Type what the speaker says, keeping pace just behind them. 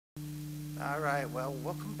All right, well,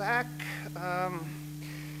 welcome back.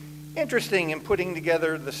 Interesting in putting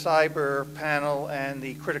together the cyber panel and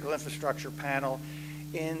the critical infrastructure panel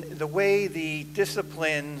in the way the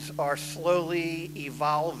disciplines are slowly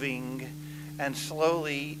evolving and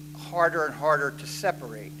slowly harder and harder to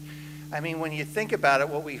separate. I mean, when you think about it,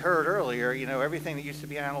 what we heard earlier, you know, everything that used to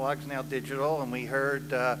be analog is now digital, and we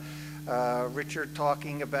heard Richard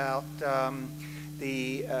talking about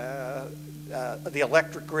the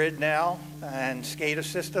electric grid now and SCADA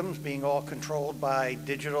systems being all controlled by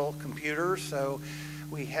digital computers. So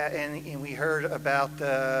we had, and we heard about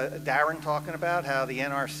Darren talking about how the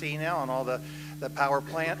NRC now and all the power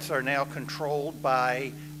plants are now controlled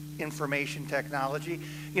by information technology.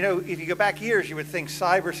 You know, if you go back years, you would think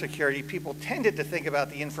cybersecurity, people tended to think about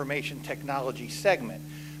the information technology segment.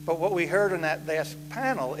 But what we heard in that last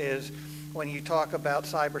panel is when you talk about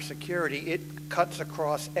cybersecurity, it cuts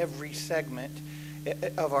across every segment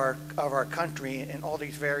of our country in all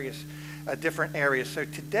these various different areas. So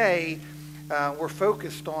today, we're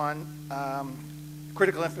focused on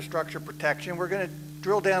critical infrastructure protection. We're going to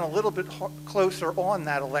drill down a little bit closer on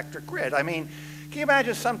that electric grid. I mean, can you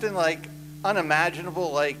imagine something like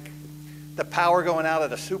unimaginable, like the power going out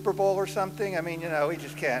at a Super Bowl or something? I mean, you know, we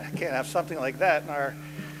just can't have something like that in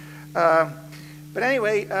our. But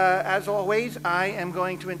anyway, as always, I am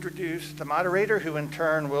going to introduce the moderator, who in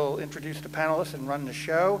turn will introduce the panelists and run the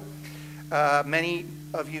show. Many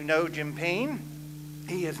of you know Jim Payne.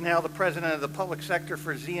 He is now the president of the public sector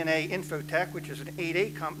for ZNA Infotech, which is an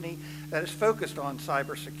 8A company that is focused on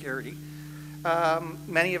cybersecurity.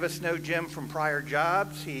 Many of us know Jim from prior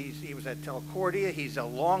jobs. He was at Telcordia. He's a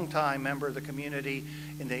longtime member of the community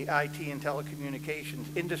in the IT and telecommunications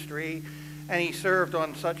industry. And he served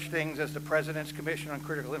on such things as the President's Commission on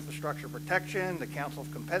Critical Infrastructure Protection, the Council of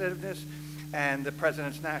Competitiveness, and the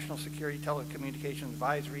President's National Security Telecommunications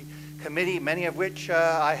Advisory Committee, many of which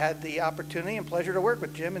I had the opportunity and pleasure to work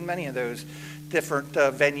with Jim in many of those different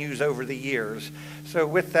venues over the years. So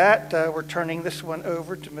with that, we're turning this one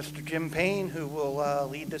over to Mr. Jim Payne, who will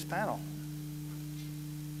lead this panel.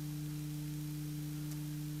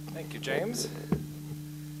 Thank you, James.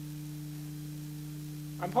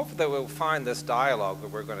 I'm hopeful that we'll find this dialogue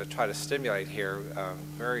that we're going to try to stimulate here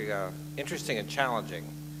very interesting and challenging.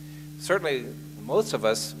 Certainly, most of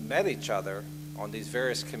us met each other on these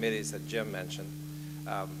various committees that Jim mentioned,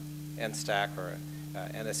 NSTAC or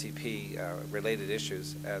NSEP related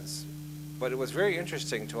issues. But it was very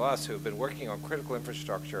interesting to us who have been working on critical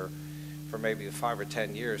infrastructure for maybe 5 or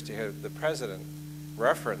 10 years to hear the President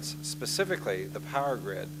reference specifically the power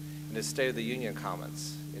grid in his State of the Union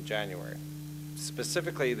comments in January.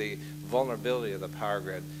 Specifically the vulnerability of the power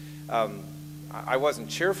grid. I wasn't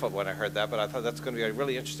cheerful when I heard that, but I thought that's going to be a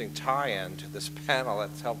really interesting tie-in to this panel.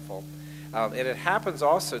 That's helpful. And it happens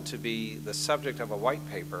also to be the subject of a white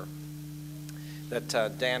paper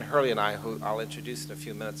that Dan Hurley and I, who I'll introduce in a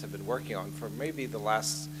few minutes, have been working on for maybe the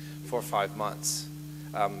last 4 or 5 months.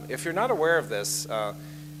 If you're not aware of this,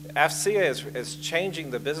 AFCEA is changing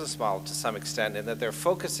the business model to some extent in that they're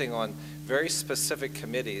focusing on very specific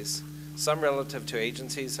committees, some relative to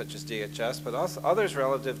agencies such as DHS, but also others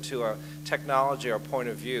relative to a technology or point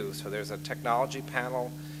of view. So there's a technology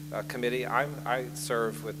panel committee. I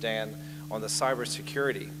serve with Dan on the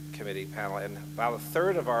cybersecurity committee panel, and about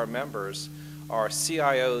 1/3 of our members are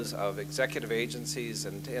CIOs of executive agencies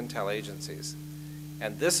and intel agencies.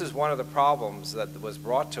 And this is one of the problems that was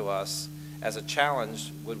brought to us as a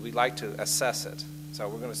challenge. Would we like to assess it? So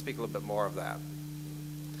we're going to speak a little bit more of that.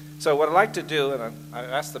 So what I'd like to do, and I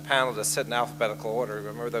asked the panel to sit in alphabetical order.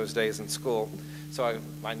 Remember those days in school? So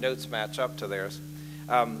my notes match up to theirs.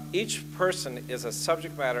 Each person is a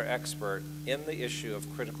subject matter expert in the issue of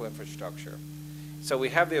critical infrastructure. So we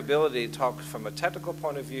have the ability to talk from a technical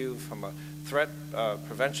point of view, from a threat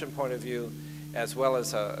prevention point of view, as well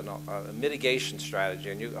as a mitigation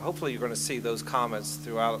strategy. And hopefully you're going to see those comments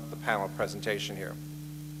throughout the panel presentation here.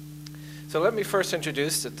 So let me first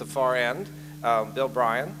introduce at the far end, Bill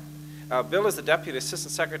Bryan. Bill is the Deputy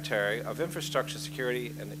Assistant Secretary of Infrastructure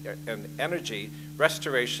Security and Energy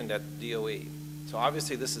Restoration at DOE. So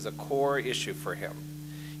obviously this is a core issue for him.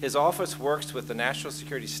 His office works with the national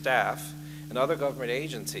security staff and other government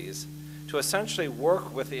agencies to essentially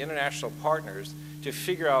work with the international partners to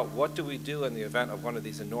figure out what do we do in the event of one of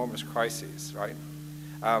these enormous crises, right?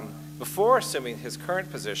 Before assuming his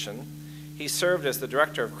current position, he served as the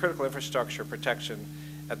Director of Critical Infrastructure Protection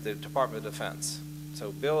at the Department of Defense.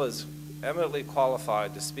 So Bill is eminently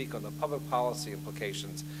qualified to speak on the public policy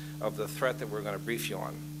implications of the threat that we're going to brief you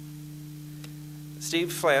on.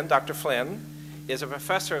 Steve Flynn, Dr. Flynn, is a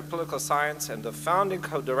professor of political science and the founding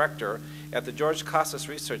co-director at the George Costas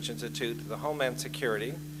Research Institute, the Homeland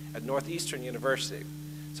Security at Northeastern University.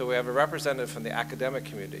 So we have a representative from the academic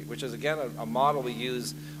community, which is, again, a model we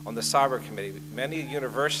use on the Cyber Committee. Many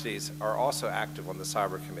universities are also active on the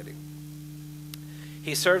Cyber Committee.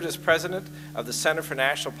 He served as president of the Center for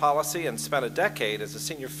National Policy and spent a decade as a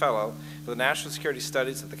senior fellow for the National Security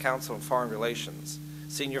Studies at the Council on Foreign Relations,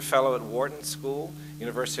 senior fellow at Wharton School,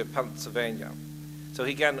 University of Pennsylvania. So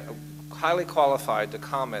he, again, highly qualified to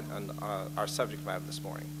comment on our subject matter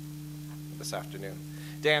this afternoon.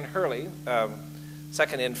 Dan Hurley,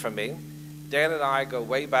 second in from me. Dan and I go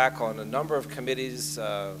way back on a number of committees,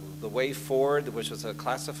 the Way Forward, which was a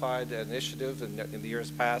classified initiative in the years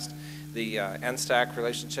past, the NSTAC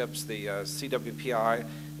relationships, the CWPI,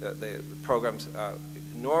 the programs,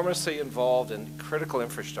 enormously involved in critical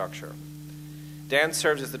infrastructure. Dan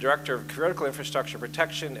serves as the Director of Critical Infrastructure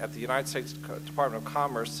Protection at the United States Department of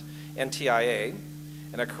Commerce, NTIA,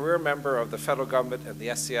 and a career member of the federal government at the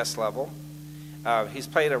SCS level. He's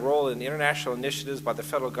played a role in international initiatives by the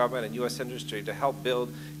federal government and U.S. industry to help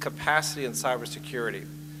build capacity in cybersecurity.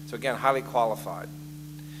 So again, highly qualified.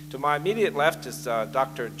 To my immediate left is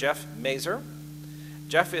Dr. Jeff Mazur.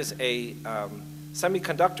 Jeff is a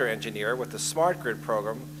semiconductor engineer with the Smart Grid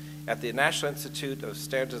program at the National Institute of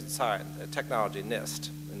Standards and Technology, NIST,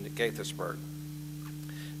 in Gaithersburg.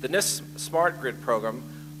 The NIST Smart Grid program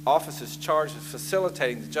office is charged with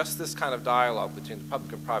facilitating just this kind of dialogue between the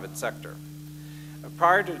public and private sector.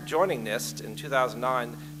 Prior to joining NIST in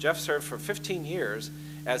 2009, Jeff served for 15 years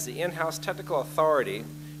as the in-house technical authority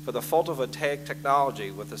for the photovoltaic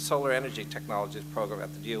technology with the Solar Energy Technologies program at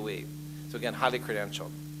the DOE. So again, highly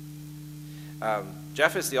credentialed.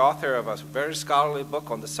 Jeff is the author of a very scholarly book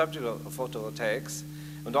on the subject of photovoltaics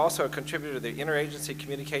and also a contributor to the Interagency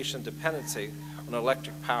Communication Dependency on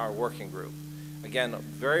Electric Power Working Group. Again,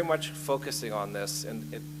 very much focusing on this,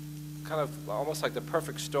 and it kind of almost like the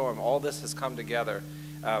perfect storm. All this has come together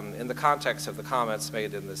in the context of the comments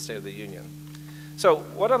made in the State of the Union. So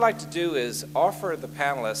what I'd like to do is offer the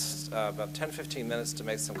panelists about 10-15 minutes to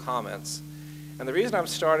make some comments. And the reason I'm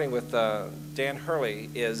starting with Dan Hurley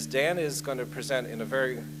is Dan is going to present in a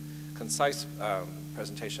very concise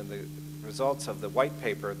presentation the results of the white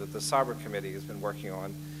paper that the Cyber Committee has been working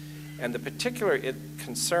on. And the particular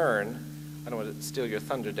concern, I don't want to steal your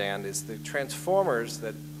thunder, Dan, is the transformers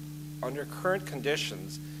that under current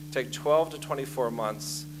conditions take 12 to 24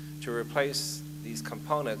 months to replace these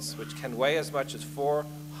components, which can weigh as much as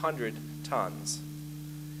 400 tons.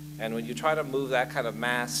 And when you try to move that kind of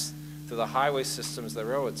mass through the highway systems, the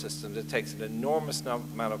railroad systems, it takes an enormous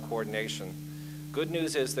amount of coordination. Good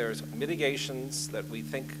news is there's mitigations that we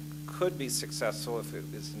think could be successful if it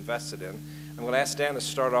is invested in. I'm going to ask Dan to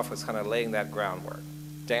start off with kind of laying that groundwork.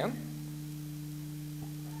 Dan?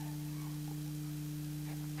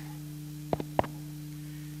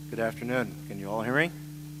 Good afternoon. Can you all hear me?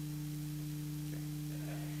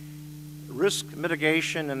 Risk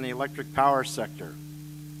mitigation in the electric power sector.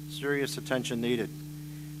 Serious attention needed.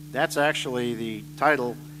 That's actually the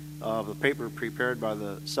title of the paper prepared by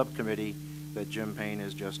the subcommittee that Jim Payne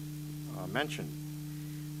has just mentioned.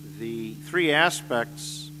 The three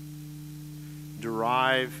aspects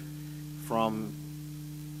derive from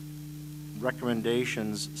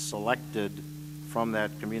recommendations selected from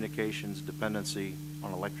that communications dependency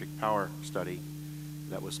on electric power study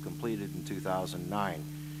that was completed in 2009.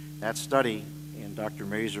 That study, and Dr.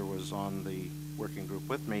 Mazur was on the working group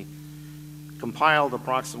with me, compiled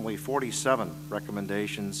approximately 47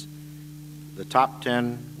 recommendations. The top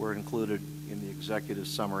 10 were included in the executive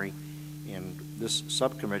summary, and this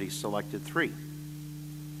subcommittee selected 3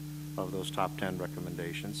 of those top 10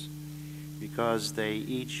 recommendations because they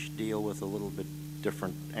each deal with a little bit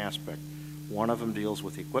different aspect. One of them deals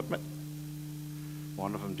with equipment,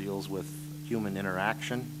 one of them deals with human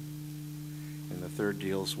interaction, and the third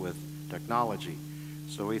deals with technology.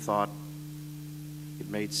 So we thought it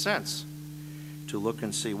made sense to look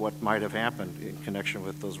and see what might have happened in connection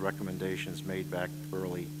with those recommendations made back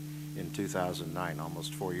early in 2009,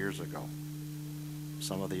 almost 4 years ago.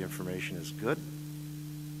 Some of the information is good,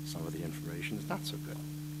 some of the information is not so good.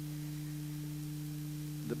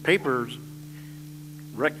 The paper,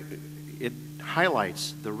 it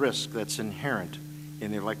highlights the risk that's inherent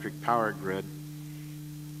in the electric power grid,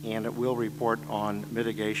 and it will report on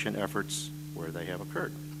mitigation efforts where they have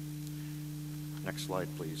occurred. Next slide,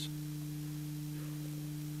 please.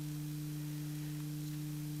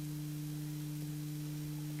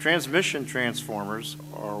 Transmission transformers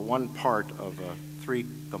are one part of 3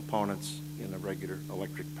 components in a regular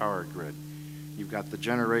electric power grid. You've got the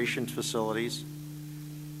generation facilities,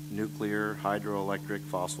 nuclear, hydroelectric,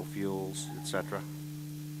 fossil fuels, etc.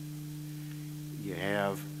 You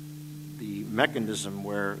have the mechanism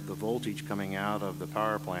where the voltage coming out of the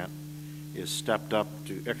power plant is stepped up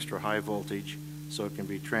to extra high voltage so it can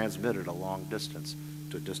be transmitted a long distance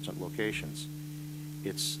to distant locations.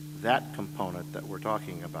 It's that component that we're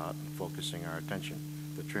talking about, focusing our attention,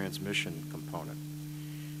 the transmission component.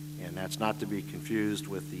 And that's not to be confused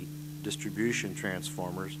with the distribution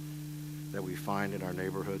transformers that we find in our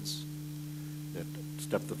neighborhoods that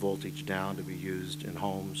step the voltage down to be used in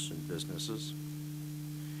homes and businesses.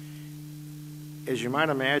 As you might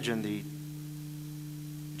imagine, the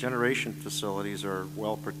generation facilities are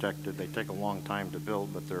well protected. They take a long time to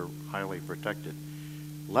build, but they're highly protected.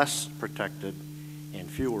 Less protected and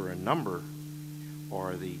fewer in number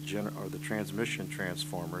are the transmission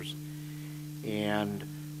transformers. And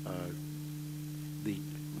the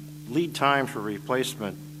lead time for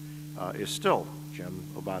replacement is still, Jim,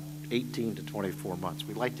 about 18 to 24 months.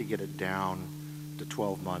 We'd like to get it down to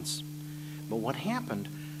 12 months. But what happened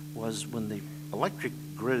was when the electric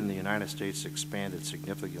grid in the United States expanded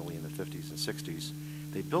significantly in the 50s and 60s,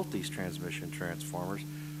 they built these transmission transformers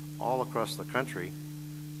all across the country.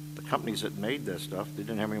 The companies that made this stuff, they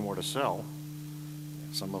didn't have any more to sell.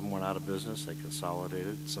 Some of them went out of business, they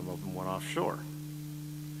consolidated, some of them went offshore.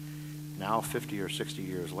 Now, 50 or 60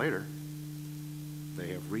 years later, they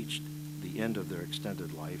have reached the end of their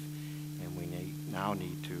extended life, and we now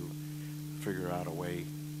need to figure out a way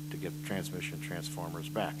to get transmission transformers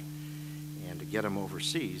back. And to get them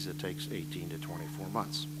overseas, it takes 18 to 24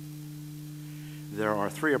 months. There are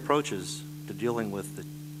three approaches to dealing with the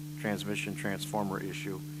transmission transformer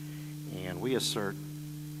issue, and we assert,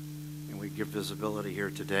 and we give visibility here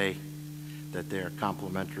today, that they are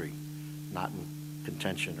complementary, not in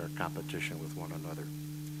contention or competition with one another.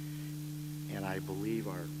 And I believe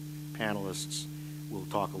our panelists will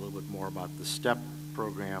talk a little bit more about the STEP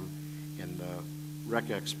program and the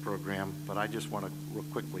RECEX program, but I just want to real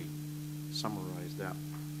quickly summarize that.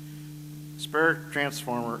 Spare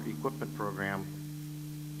Transformer Equipment Program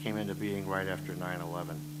came into being right after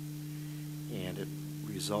 9/11, and it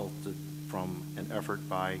resulted from an effort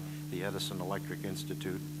by the Edison Electric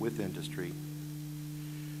Institute with industry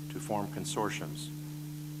to form consortiums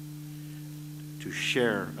to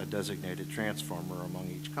share a designated transformer among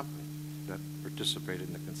each company that participated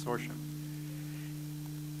in the consortium.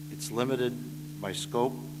 It's limited by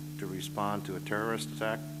scope to respond to a terrorist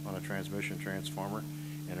attack on a transmission transformer,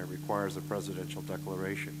 and it requires a presidential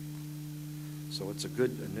declaration. So it's a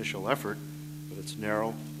good initial effort, but it's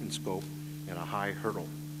narrow in scope and a high hurdle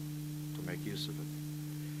to make use of it.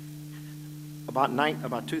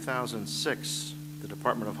 About 2006, the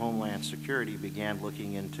Department of Homeland Security began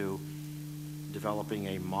looking into developing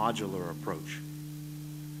a modular approach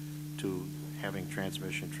to having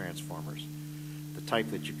transmission transformers, the type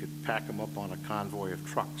that you could pack them up on a convoy of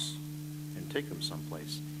trucks and take them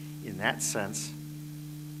someplace. In that sense,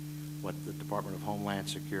 what the Department of Homeland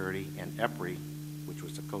Security and EPRI, which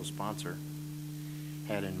was the co-sponsor,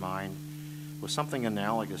 had in mind was something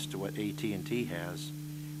analogous to what AT&T has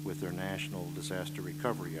with their national disaster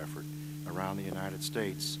recovery effort. Around the United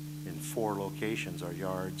States, in 4 locations are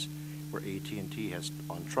yards where AT&T has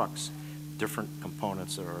on trucks different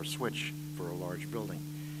components that are a switch for a large building.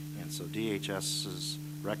 And so DHS's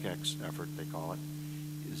RECEX effort, they call it,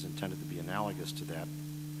 is intended to be analogous to that.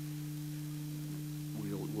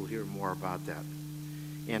 We'll hear more about that.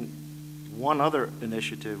 And one other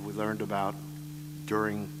initiative we learned about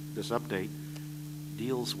during this update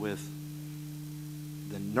deals with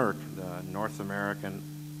the NERC, the North American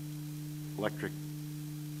Electric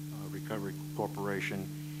Recovery Corporation,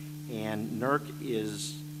 and NERC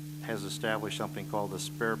has established something called the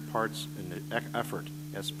Spare Parts Effort,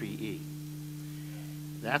 SPE.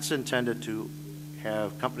 That's intended to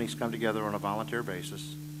have companies come together on a volunteer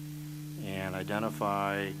basis and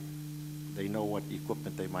identify, they know what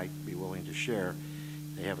equipment they might be willing to share.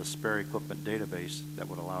 They have a spare equipment database that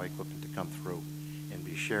would allow equipment to come through and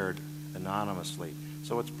be shared anonymously.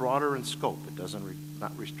 So it's broader in scope. It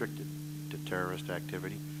not restricted to terrorist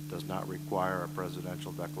activity, does not require a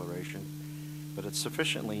presidential declaration, but it's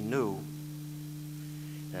sufficiently new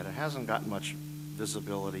that it hasn't got much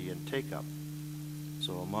visibility and take-up.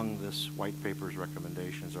 So among this white paper's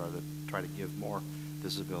recommendations are to try to give more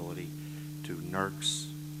visibility to NERC's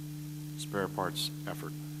spare parts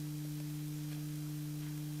effort.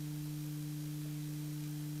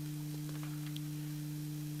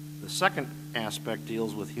 The second aspect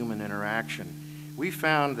deals with human interaction. We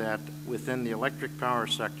found that within the electric power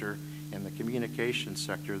sector and the communications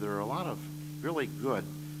sector, there are a lot of really good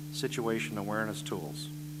situation awareness tools.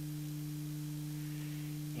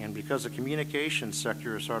 And because the communications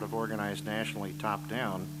sector is sort of organized nationally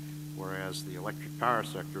top-down, whereas the electric power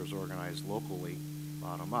sector is organized locally,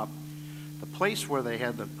 bottom up. The place where they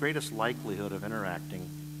had the greatest likelihood of interacting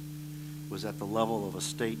was at the level of a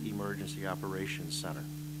state emergency operations center.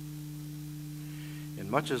 And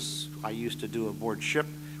much as I used to do aboard ship,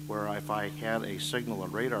 where if I had a signal, a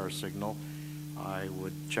radar signal, I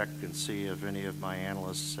would check and see if any of my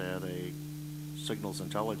analysts had a signals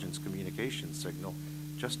intelligence communication signal,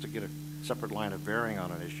 just to get a separate line of bearing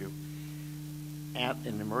on an issue. At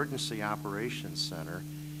an emergency operations center,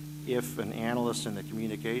 if an analyst in the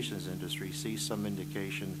communications industry sees some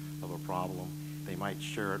indication of a problem, they might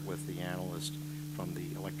share it with the analyst from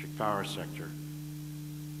the electric power sector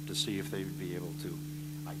to see if they would be able to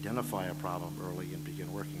identify a problem early and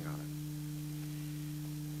begin working on it.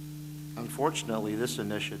 Unfortunately, this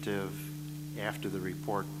initiative, after the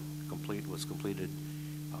report was completed,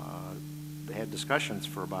 they had discussions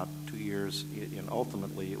for about 2 years, and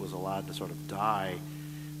ultimately it was allowed to sort of die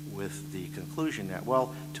with the conclusion that,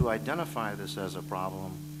 well, to identify this as a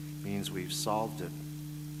problem means we've solved it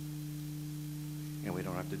and we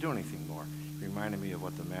don't have to do anything more. It reminded me of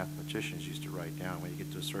what the mathematicians used to write down. When you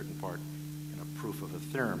get to a certain part in a proof of a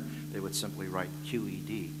theorem, they would simply write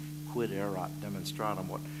QED, quid erat demonstratum,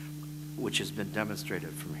 which has been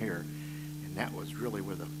demonstrated from here. And that was really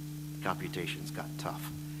where the computations got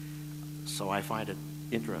tough. So I find it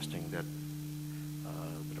interesting that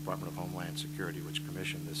the Department of Homeland Security, which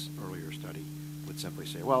commissioned this earlier study, would simply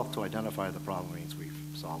say, well, to identify the problem means we've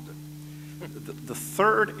solved it. The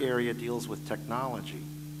third area deals with technology.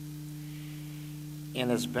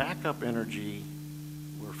 And as backup energy,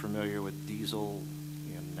 we're familiar with diesel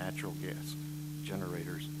and natural gas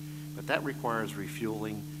generators, but that requires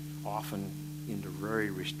refueling, often into very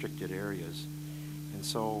restricted areas. And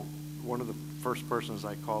so one of the first persons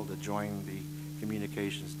I called to join the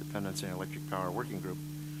Communications Dependency and Electric Power Working Group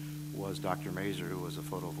was Dr. Mazur, who was a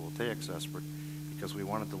photovoltaics expert, because we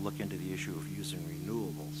wanted to look into the issue of using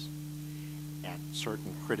renewables at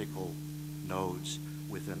certain critical nodes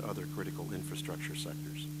within other critical infrastructure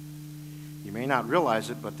sectors. You may not realize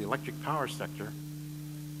it, but the electric power sector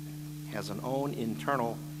has an own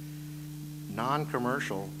internal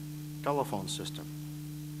non-commercial telephone system,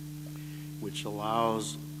 which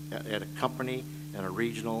allows at a company and a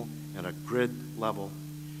regional and a grid level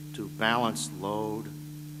to balance load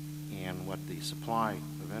and what the supply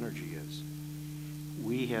of energy is.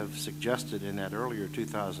 We have suggested in that earlier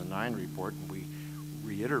 2009 report, and we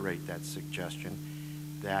reiterate that suggestion,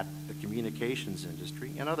 that the communications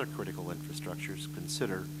industry and other critical infrastructures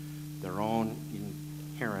consider their own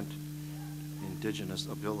inherent indigenous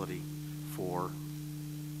ability for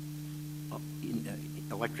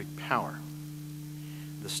electric power.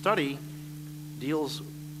 The study deals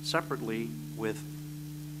separately with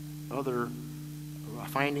other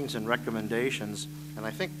findings and recommendations, and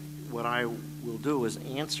I think what I will do is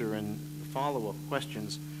answer in follow-up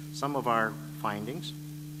questions some of our findings,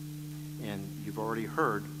 and you've already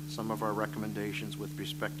heard some of our recommendations with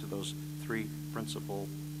respect to those three principal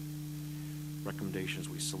recommendations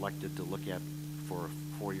we selected to look at for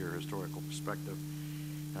a 4-year historical perspective.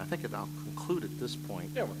 And I think I'll conclude at this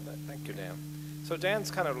point. Yeah, well, thank you, Dan. So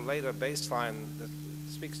Dan's kind of laid a baseline that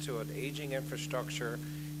speaks to an aging infrastructure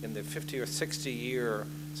in the 50 or 60 year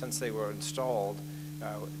since they were installed.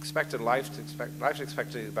 Expected life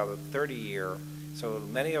expectancy about a 30 year. So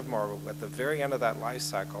many of them are at the very end of that life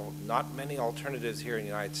cycle, not many alternatives here in the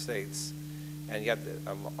United States, and yet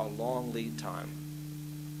a long lead time.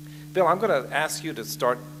 Bill, I'm going to ask you to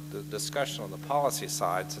start the discussion on the policy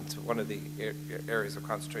side, since one of the areas of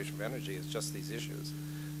concentration of energy is just these issues.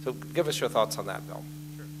 So give us your thoughts on that, Bill.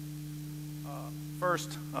 Sure.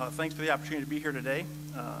 First, thanks for the opportunity to be here today,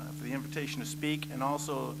 for the invitation to speak, and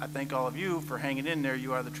also I thank all of you for hanging in there.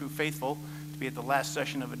 You are the true faithful to be at the last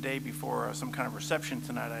session of a day before some kind of reception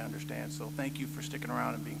tonight, I understand. So thank you for sticking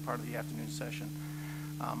around and being part of the afternoon session.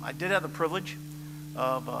 I did have the privilege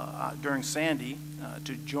of, during Sandy,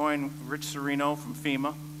 to join Rich Serino from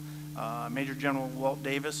FEMA, Major General Walt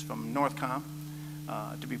Davis from NORTHCOM,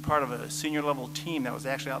 to be part of a senior level team that was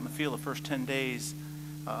actually out in the field the first 10 days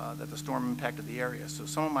that the storm impacted the area. So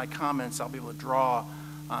some of my comments I'll be able to draw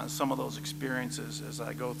on some of those experiences as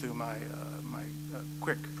I go through my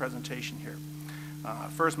quick presentation here.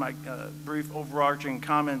 First, my brief overarching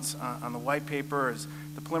comments on the white paper is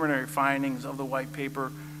the preliminary findings of the white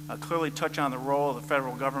paper clearly touch on the role of the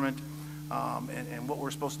federal government and what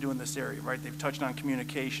we're supposed to do in this area, right? They've touched on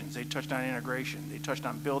communications, they touched on integration, they touched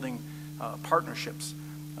on building partnerships,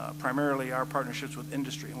 primarily our partnerships with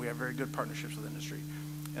industry, and we have very good partnerships with industry,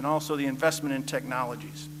 and also the investment in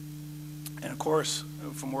technologies. And of course,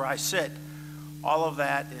 from where I sit, all of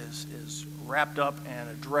that is wrapped up and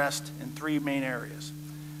addressed in three main areas: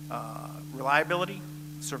 reliability,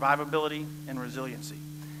 survivability, and resiliency.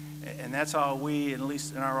 And that's how we, at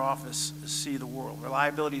least in our office, see the world.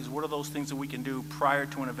 Reliability is what are those things that we can do prior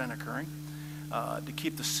to an event occurring to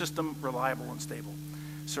keep the system reliable and stable.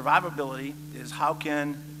 Survivability is how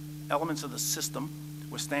can elements of the system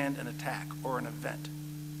withstand an attack or an event,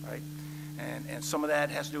 right? And some of that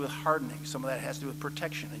has to do with hardening. Some of that has to do with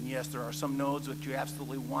protection. And yes, there are some nodes that you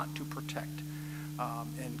absolutely want to protect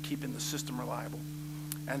and keeping the system reliable.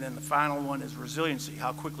 And then the final one is resiliency.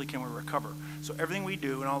 How quickly can we recover? So everything we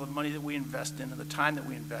do and all the money that we invest in and the time that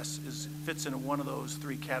we invest fits into one of those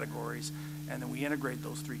three categories, and then we integrate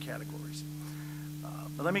those three categories.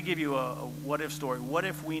 But let me give you a what-if story. What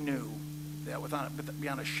if we knew that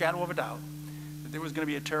beyond a shadow of a doubt that there was going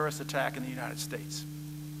to be a terrorist attack in the United States?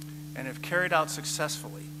 And if carried out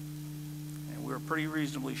successfully, and we were pretty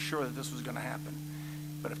reasonably sure that this was going to happen,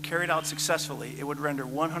 but if carried out successfully, it would render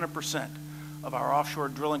 100% of our offshore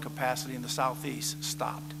drilling capacity in the Southeast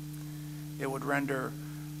stopped. It would render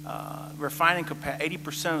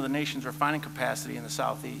 80% of the nation's refining capacity in the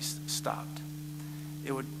Southeast stopped.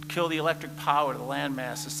 It would kill the electric power to the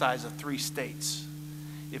landmass the size of 3 states.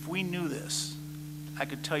 If we knew this, I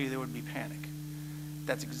could tell you there would be panic.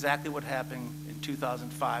 That's exactly what happened in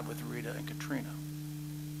 2005 with Rita and Katrina.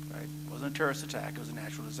 Right? It wasn't a terrorist attack, it was a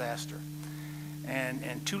natural disaster.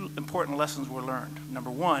 And two important lessons were learned. Number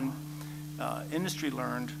one, industry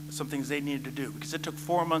learned some things they needed to do because it took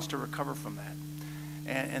 4 months to recover from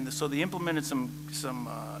that. So they implemented some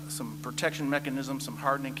protection mechanisms, some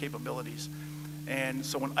hardening capabilities. And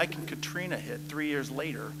so when Ike and Katrina hit 3 years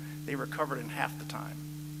later, they recovered in half the time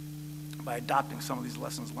by adopting some of these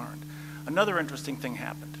lessons learned. Another interesting thing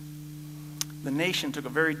happened. The nation took a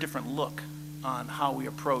very different look on how we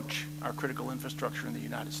approach our critical infrastructure in the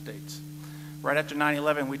United States. Right after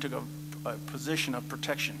 9/11, we took a position of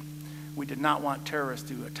protection. We did not want terrorists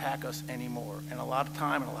to attack us anymore. And a lot of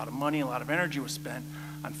time and a lot of money, a lot of energy was spent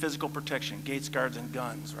on physical protection, gates, guards, and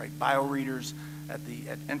guns, right? Bioreaders at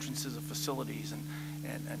entrances of facilities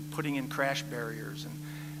and putting in crash barriers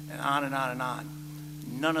and on and on and on.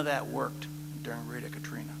 None of that worked during Rita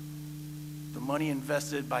Katrina. The money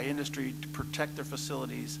invested by industry to protect their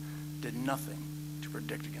facilities did nothing to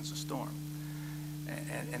protect against a storm.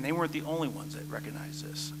 And they weren't the only ones that recognized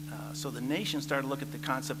this. So the nation started to look at the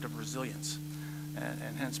concept of resilience.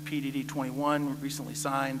 And hence PDD 21, recently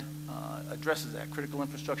signed, addresses that, critical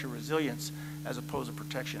infrastructure resilience as opposed to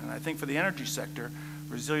protection. And I think for the energy sector,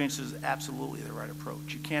 resilience is absolutely the right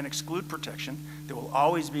approach. You can't exclude protection. There will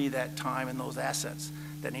always be that time and those assets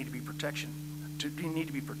that need to be protected.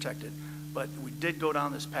 But we did go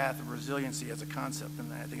down this path of resiliency as a concept,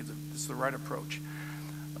 and I think it's the right approach.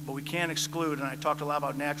 But we can't exclude, and I talked a lot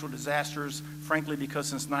about natural disasters, frankly, because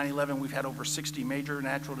since 9/11 we've had over 60 major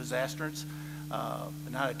natural disasters,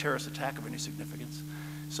 not a terrorist attack of any significance.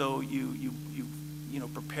 So you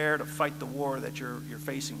prepare to fight the war that you're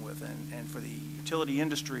facing with, and for the utility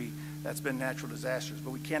industry, that's been natural disasters.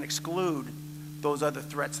 But we can't exclude those other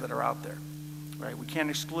threats that are out there, right? We can't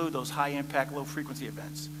exclude those high-impact, low-frequency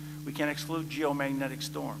events. We can't exclude geomagnetic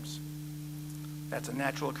storms. That's a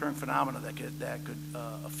natural occurring phenomenon that could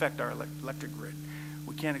affect our electric grid.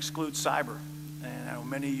 We can't exclude cyber, and I know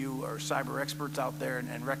many of you are cyber experts out there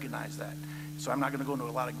and recognize that. So I'm not going to go into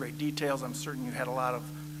a lot of great details. I'm certain you had a lot of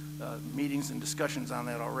meetings and discussions on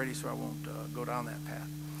that already, so I won't go down that path.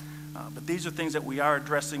 But these are things that we are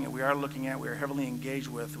addressing and we are looking at, we are heavily engaged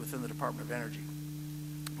within the Department of Energy.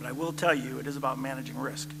 But I will tell you, it is about managing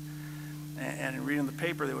risk. And in reading the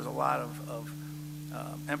paper, there was a lot of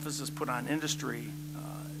emphasis put on industry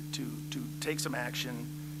to take some action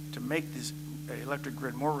to make this electric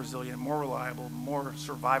grid more resilient, more reliable, more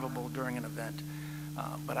survivable during an event.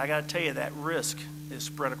 But I got to tell you, that risk is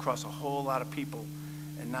spread across a whole lot of people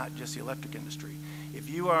and not just the electric industry. If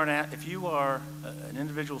you are an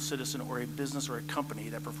individual citizen or a business or a company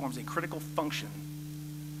that performs a critical function,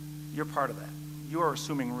 you're part of that. You are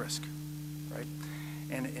assuming risk, right?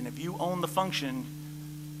 And if you own the function,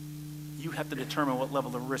 you have to determine what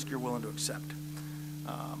level of risk you're willing to accept.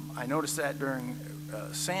 I noticed that during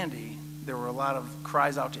Sandy, there were a lot of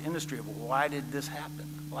cries out to industry of, well, why did this happen?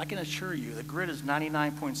 Well, I can assure you the grid is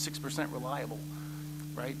 99.6% reliable,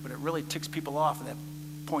 right? But it really ticks people off at that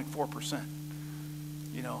 0.4%,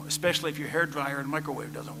 especially if your hairdryer and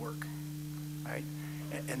microwave doesn't work, right?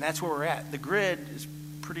 And that's where we're at. The grid is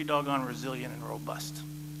pretty doggone resilient and robust,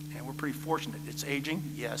 and we're pretty fortunate. It's aging,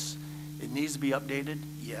 yes. It needs to be updated,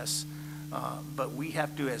 yes. But we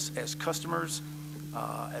have to, as customers,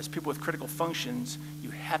 as people with critical functions,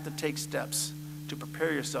 you have to take steps to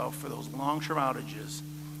prepare yourself for those long-term outages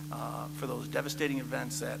for those devastating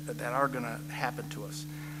events that are going to happen to us.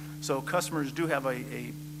 So customers do have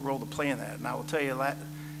a role to play in that. And I will tell you that,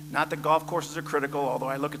 not that golf courses are critical, although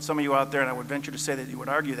I look at some of you out there and I would venture to say that you would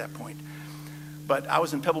argue that point. But I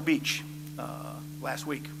was in Pebble Beach last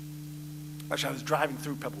week. Actually, I was driving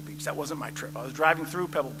through Pebble Beach. That wasn't my trip. I was driving through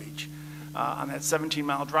Pebble Beach on that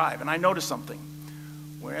 17-mile drive, and I noticed something.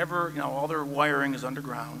 Wherever, all their wiring is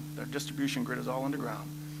underground, their distribution grid is all underground,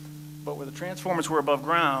 but where the transformers were above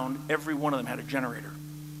ground, every one of them had a generator.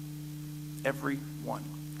 Every one.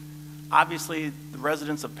 Obviously, the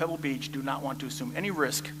residents of Pebble Beach do not want to assume any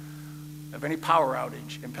risk of any power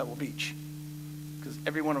outage in Pebble Beach, because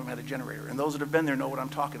every one of them had a generator. And those that have been there know what I'm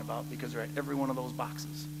talking about, because they're at every one of those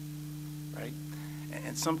boxes, right?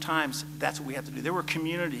 And sometimes that's what we have to do. There were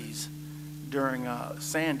communities during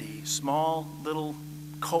Sandy, small little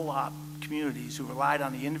co-op communities who relied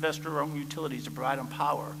on the investor-owned utilities to provide them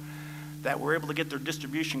power, that were able to get their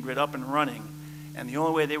distribution grid up and running. And the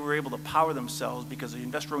only way they were able to power themselves, because the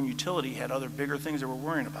investor-owned utility had other bigger things they were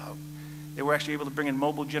worrying about, they were actually able to bring in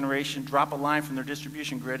mobile generation, drop a line from their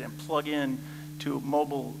distribution grid, and plug in to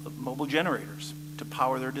mobile generators to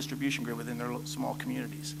power their distribution grid within their small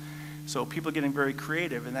communities. So people are getting very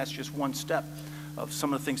creative, and that's just one step of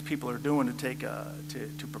some of the things people are doing to take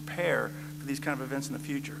to prepare for these kind of events in the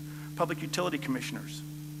future. Public utility commissioners,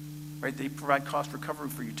 right? They provide cost recovery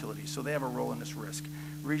for utilities, so they have a role in this risk.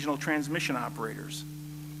 Regional transmission operators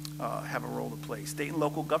have a role to play. State and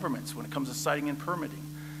local governments when it comes to siting and permitting.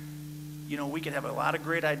 We could have a lot of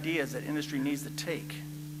great ideas that industry needs to take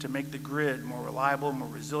to make the grid more reliable, more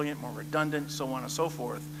resilient, more redundant, so on and so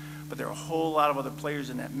forth. But there are a whole lot of other players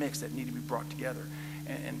in that mix that need to be brought together.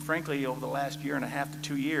 And frankly, over the last 1.5 to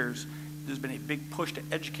 2 years, there's been a big push to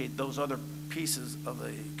educate those other pieces of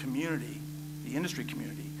the community, the industry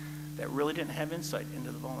community, that really didn't have insight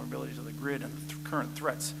into the vulnerabilities of the grid and the current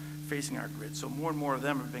threats facing our grid. So more and more of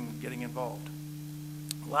them have been getting involved.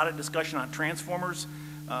 A lot of discussion on transformers.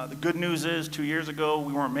 The good news is 2 years ago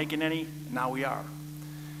we weren't making any, and now we are.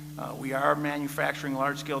 We are manufacturing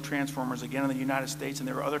large-scale transformers again in the United States, and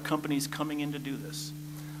there are other companies coming in to do this.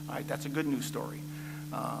 All right, that's a good news story.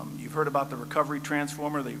 You've heard about the recovery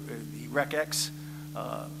transformer, the REC-X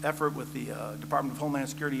effort with the Department of Homeland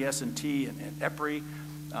Security, S&T, and EPRI.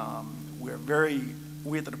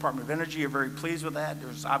 We at the Department of Energy are very pleased with that.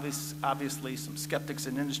 There's obviously some skeptics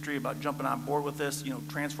in industry about jumping on board with this.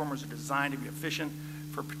 Transformers are designed to be efficient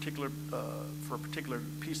for a particular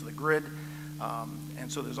piece of the grid.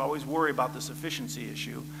 And so there's always worry about this efficiency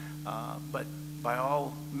issue. But by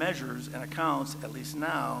all measures and accounts, at least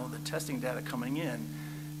now, the testing data coming in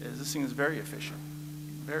is this thing is very efficient,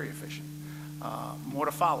 very efficient. More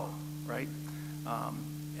to follow, right?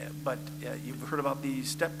 But you've heard about the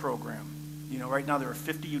STEP program. Right now there are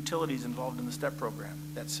 50 utilities involved in the STEP program.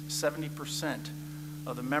 That's 70%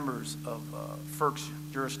 of the members of FERC's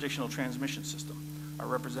jurisdictional transmission system are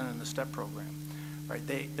represented in the STEP program. Right?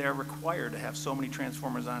 They're required to have so many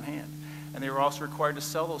transformers on hand. And they were also required to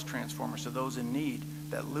sell those transformers to those in need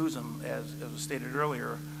that lose them, as was stated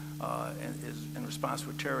earlier, in response to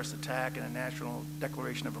a terrorist attack and a national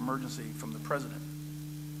declaration of emergency from the president.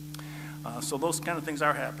 So those kind of things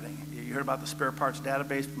are happening. You heard about the spare parts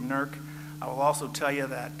database from NERC. I will also tell you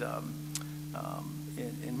that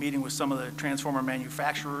in meeting with some of the transformer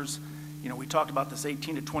manufacturers, we talked about this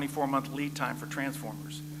 18 to 24-month lead time for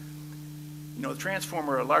transformers.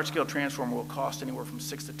 A large-scale transformer will cost anywhere from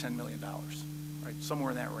 $6 to $10 million, right?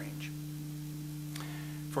 Somewhere in that range.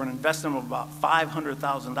 For an investment of about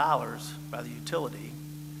 $500,000 by the utility,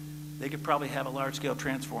 they could probably have a large-scale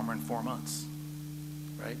transformer in 4 months,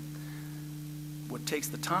 right? What takes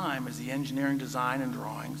the time is the engineering design and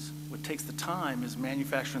drawings. What takes the time is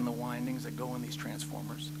manufacturing the windings that go in these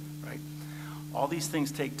transformers, right? All these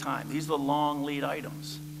things take time. These are the long lead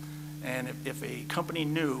items. And if a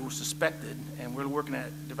company suspected, and we're working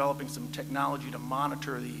at developing some technology to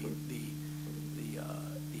monitor the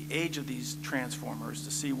age of these transformers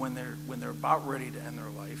to see when they're about ready to end their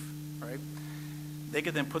life, right? They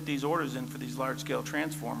could then put these orders in for these large-scale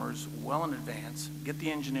transformers well in advance, get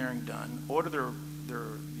the engineering done, order the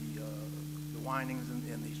windings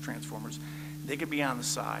in these transformers. They could be on the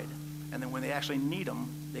side, and then when they actually need them,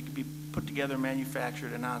 they could be put together,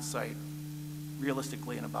 manufactured, and on-site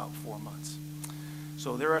realistically in about 4 months.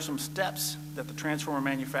 So there are some steps that the transformer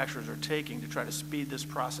manufacturers are taking to try to speed this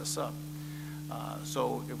process up.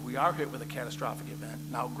 So if we are hit with a catastrophic event,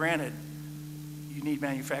 now granted, you need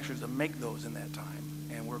manufacturers to make those in that time,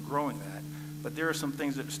 and we're growing that. But there are some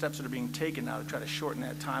steps that are being taken now to try to shorten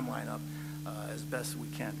that timeline up as best we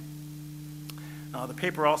can. The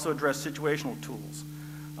paper also addressed situational tools.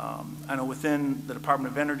 I know within the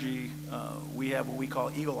Department of Energy, we have what we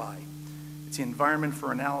call Eagle Eye. It's the Environment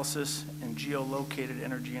for Analysis and Geolocated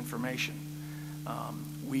Energy Information.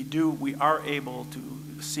 We are able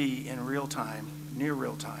to see in real time, near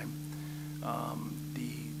real time,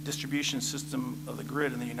 the distribution system of the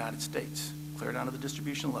grid in the United States, clear down to the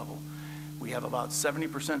distribution level. We have about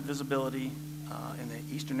 70% visibility in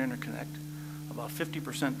the Eastern Interconnect, about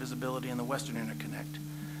 50% visibility in the Western Interconnect,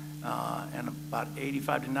 and about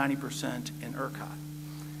 85 to 90% in ERCOT.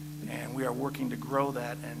 And we are working to grow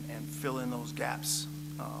that and fill in those gaps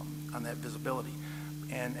on that visibility.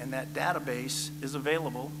 And that database is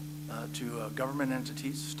available to government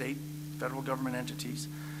entities, state, federal government entities,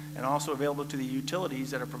 and also available to the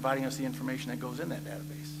utilities that are providing us the information that goes in that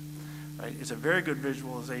database. Right? It's a very good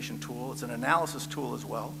visualization tool. It's an analysis tool as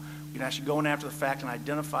well. You can actually go in after the fact and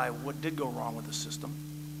identify what did go wrong with the system.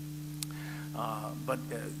 But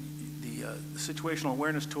the situational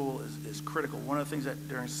awareness tool is critical. One of the things that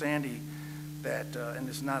during Sandy and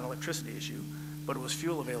this is not an electricity issue, but it was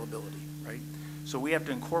fuel availability, right? So we have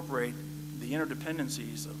to incorporate the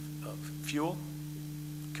interdependencies of fuel,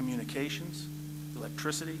 communications,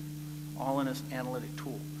 electricity, all in this analytic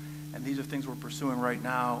tool. And these are things we're pursuing right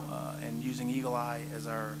now and using Eagle Eye as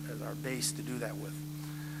our base to do that with.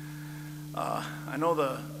 I know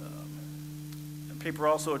the paper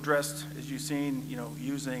also addressed, as you've seen,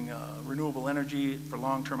 using renewable energy for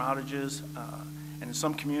long-term outages. And in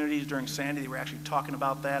some communities during Sandy, they were actually talking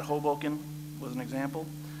about that. Hoboken was an example.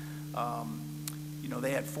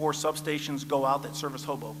 They had 4 substations go out that service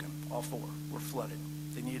Hoboken. All 4 were flooded.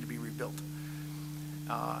 They needed to be rebuilt.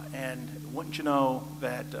 And wouldn't you know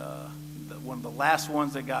that one of the last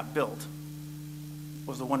ones that got built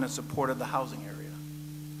was the one that supported the housing area.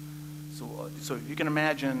 So if you can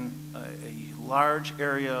imagine a large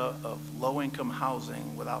area of low-income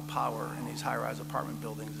housing without power in these high-rise apartment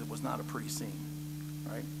buildings, it was not a pretty scene,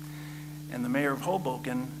 right? And the mayor of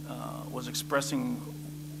Hoboken was expressing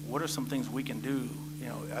what are some things we can do.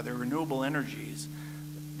 Are there renewable energies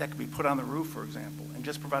that could be put on the roof, for example, and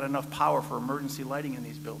just provide enough power for emergency lighting in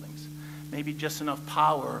these buildings? Maybe just enough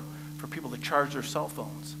power for people to charge their cell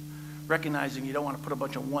phones. Recognizing you don't want to put a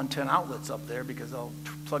bunch of 110 outlets up there because they'll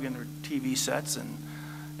plug in their TV sets and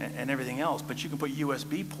everything else, but you can put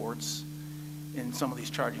USB ports in some of these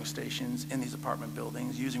charging stations in these apartment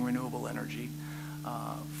buildings using renewable energy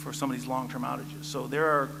for some of these long-term outages. So there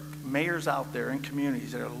are mayors out there in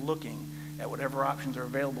communities that are looking at whatever options are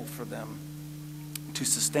available for them to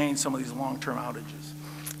sustain some of these long-term outages,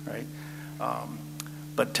 right?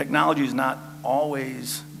 But technology is not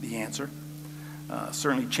always the answer.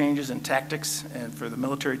 Certainly changes in tactics, and for the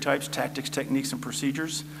military types, tactics, techniques, and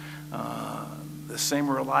procedures. The same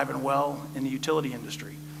are alive and well in the utility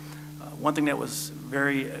industry. One thing that was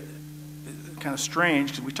very kind of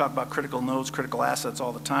strange, because we talk about critical nodes, critical assets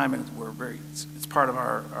all the time, and it's part of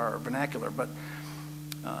our vernacular, but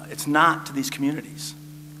it's not to these communities.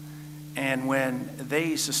 And when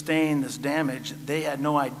they sustained this damage, they had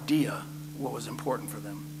no idea what was important for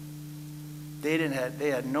them. They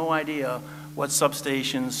had no idea what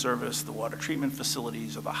substations service the water treatment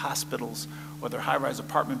facilities or the hospitals or their high-rise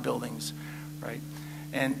apartment buildings, right?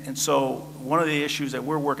 And so one of the issues that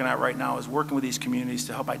we're working at right now is working with these communities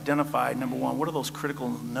to help identify, number one, what are those critical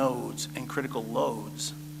nodes and critical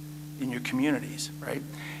loads in your communities, right?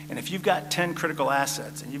 And if you've got 10 critical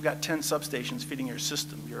assets and you've got 10 substations feeding your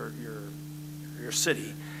system, your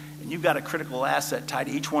city, and you've got a critical asset tied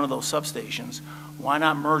to each one of those substations, why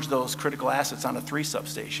not merge those critical assets onto 3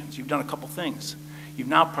 substations? You've done a couple things. You've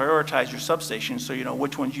now prioritized your substations so you know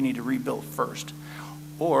which ones you need to rebuild first.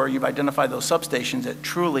 Or you've identified those substations that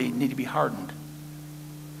truly need to be hardened.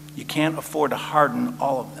 You can't afford to harden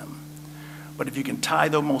all of them. But if you can tie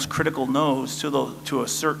the most critical nodes to a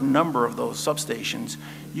certain number of those substations,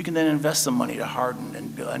 you can then invest some money to harden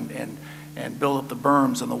and build up the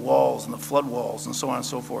berms and the walls and the flood walls and so on and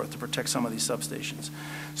so forth to protect some of these substations.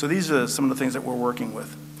 So these are some of the things that we're working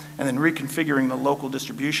with. And then reconfiguring the local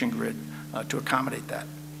distribution grid to accommodate that.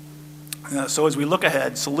 So as we look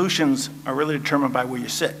ahead, solutions are really determined by where you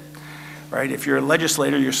sit, right? If you're a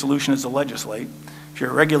legislator, your solution is to legislate. If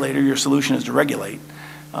you're a regulator, your solution is to regulate.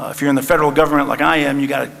 If you're in the federal government like I am, you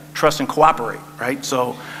got to trust and cooperate, right?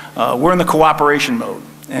 So we're in the cooperation mode.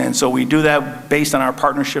 And so we do that based on our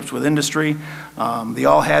partnerships with industry. The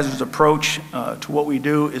all hazards approach to what we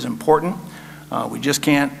do is important. We just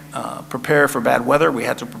can't prepare for bad weather. We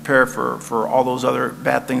have to prepare for all those other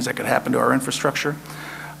bad things that could happen to our infrastructure.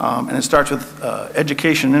 And it starts with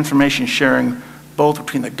education and information sharing, both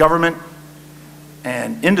between the government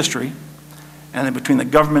and industry, and then between the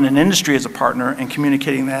government and industry as a partner, and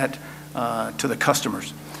communicating that to the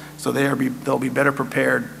customers. So they'll be better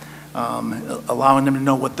prepared, allowing them to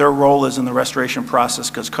know what their role is in the restoration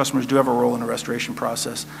process, because customers do have a role in the restoration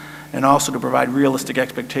process, and also to provide realistic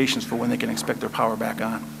expectations for when they can expect their power back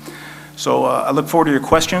on. So I look forward to your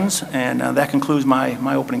questions, and that concludes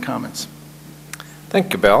my opening comments.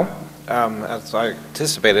 Thank you, Bill. As I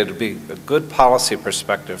anticipated, it would be a good policy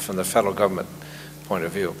perspective from the federal government point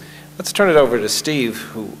of view. Let's turn it over to Steve,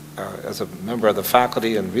 who, as a member of the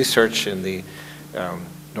faculty and research in the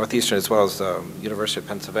Northeastern as well as the University of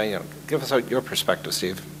Pennsylvania. Give us your perspective,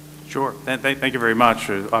 Steve. Sure. Thank you very much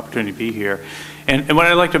for the opportunity to be here. And what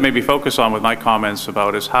I'd like to maybe focus on with my comments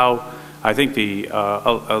about is how I think the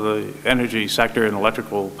energy sector and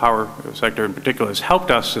electrical power sector in particular has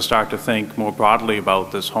helped us to start to think more broadly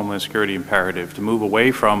about this homeland security imperative, to move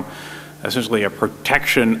away from essentially a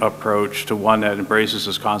protection approach to one that embraces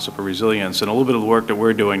this concept of resilience, and a little bit of the work that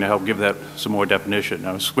we're doing to help give that some more definition.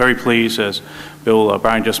 I was very pleased, as Bill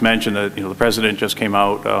Bryan just mentioned, that the President just came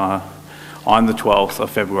out on the 12th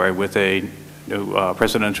of February with a new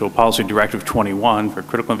Presidential Policy Directive 21 for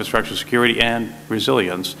critical infrastructure security and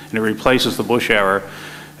resilience, and it replaces the Bush-era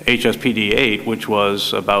HSPD 8, which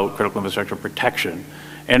was about critical infrastructure protection.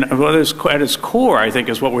 And what is, at its core, I think,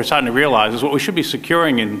 is what we're starting to realize is what we should be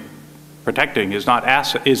securing and protecting is not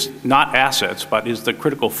assets, but is the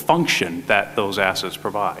critical function that those assets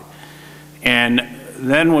provide. And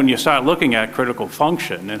then when you start looking at critical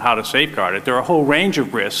function and how to safeguard it, there are a whole range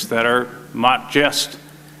of risks that are not just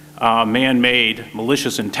man-made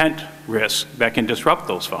malicious intent risks that can disrupt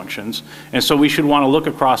those functions. And so we should want to look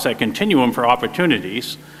across that continuum for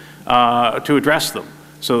opportunities to address them,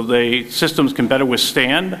 so the systems can better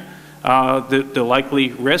withstand the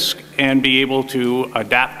likely risk and be able to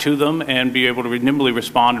adapt to them and be able to nimbly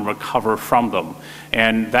respond and recover from them.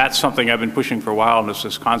 And that's something I've been pushing for a while, and it's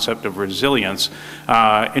this concept of resilience.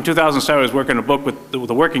 In 2007, I was working on a book with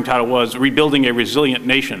the working title was Rebuilding a Resilient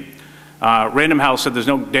Nation. Random House said there's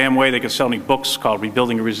no damn way they could sell any books called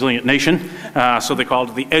Rebuilding a Resilient Nation, so they called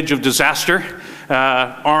it The Edge of Disaster.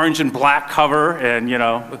 Orange and black cover, and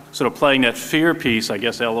sort of playing that fear piece, I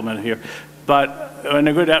guess, element here. But and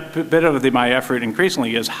a good bit of my effort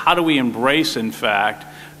increasingly is how do we embrace, in fact,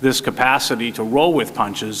 this capacity to roll with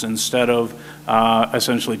punches instead of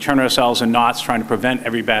essentially turn ourselves in knots trying to prevent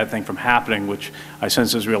every bad thing from happening, which I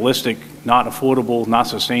sense is realistic, not affordable, not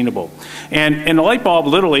sustainable. And the light bulb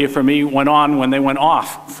literally for me went on when they went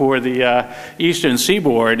off for the Eastern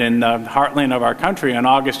Seaboard in the heartland of our country in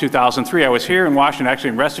August 2003. I was here in Washington, actually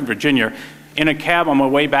in Reston, Virginia, in a cab on my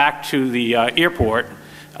way back to the airport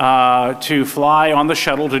to fly on the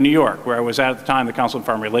shuttle to New York, where I was at the time, the Council on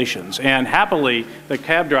Foreign Relations. And happily, the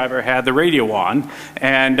cab driver had the radio on,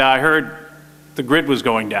 and I heard the grid was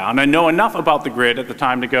going down. I know enough about the grid at the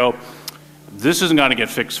time to go, this isn't going to get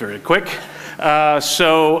fixed very quick.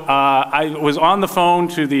 So I was on the phone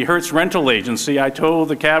to the Hertz rental agency. I told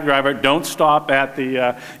the cab driver, don't stop at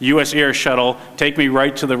the U.S. Air shuttle, take me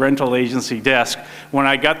right to the rental agency desk. When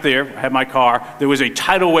I got there, I had my car, there was a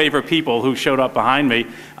tidal wave of people who showed up behind me.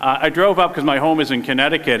 I drove up because my home is in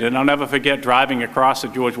Connecticut, and I'll never forget driving across the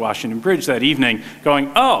George Washington Bridge that evening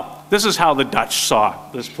going, oh, this is how the Dutch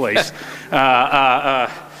saw this place.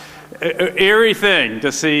 Eerie thing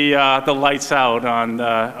to see the lights out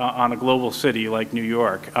on a global city like New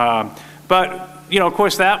York. But, of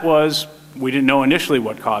course, that was, we didn't know initially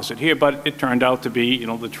what caused it here, but it turned out to be,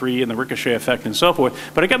 the tree and the ricochet effect and so forth.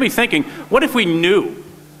 But it got me thinking, what if we knew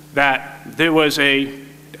that there was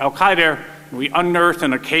Al-Qaeda, we unearthed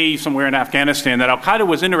in a cave somewhere in Afghanistan, that Al-Qaeda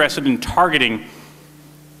was interested in targeting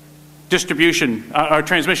distribution or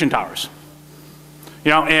transmission towers,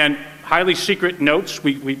 and highly secret notes,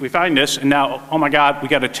 we find this, and now, oh my God, we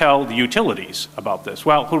got to tell the utilities about this.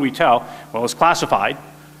 Well, who do we tell? Well, it's classified.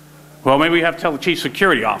 Well, maybe we have to tell the chief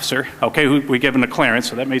security officer, okay, who we given a clearance,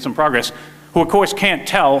 so that made some progress, who of course can't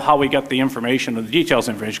tell how we got the information or the details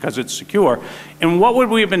of information because it's secure. And what would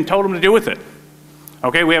we have been told him to do with it?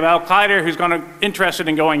 Okay, we have Al-Qaeda who's interested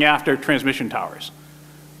in going after transmission towers.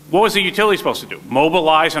 What was the utility supposed to do?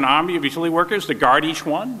 Mobilize an army of utility workers to guard each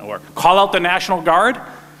one, or call out the National Guard?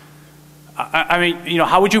 I mean,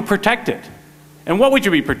 how would you protect it? And what would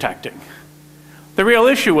you be protecting? The real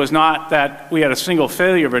issue was not that we had a single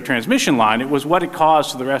failure of a transmission line, it was what it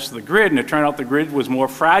caused to the rest of the grid, and it turned out the grid was more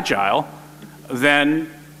fragile than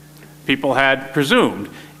people had presumed.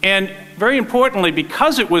 And very importantly,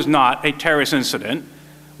 because it was not a terrorist incident,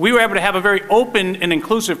 we were able to have a very open and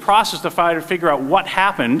inclusive process to try to figure out what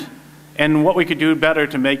happened and what we could do better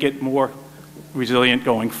to make it more resilient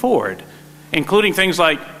going forward, including things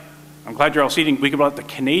like, I'm glad you're all seating, we could let the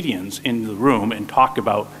Canadians in the room and talk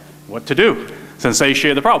about what to do, since they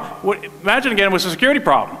share the problem. Imagine again it was a security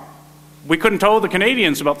problem. we couldn't tell the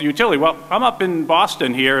Canadians about the utility. Well, I'm up in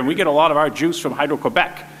Boston here, and we get a lot of our juice from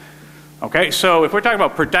Hydro-Quebec. Okay, so if we're talking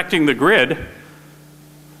about protecting the grid,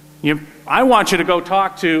 I want you to go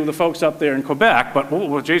talk to the folks up there in Quebec, but,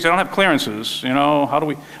 well, geez, they don't have clearances, you know, how do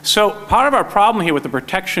we? So part of our problem here with the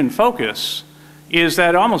protection focus is that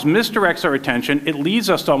it almost misdirects our attention. It leads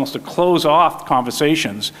us to almost to close off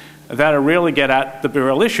conversations that really get at the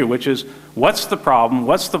real issue, which is what's the problem,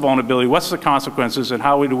 what's the vulnerability, what's the consequences, and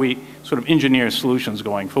how do we sort of engineer solutions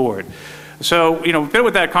going forward. So, you know, bit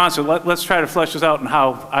with that concept, let's try to flesh this out and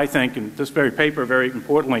how I think, and this very paper very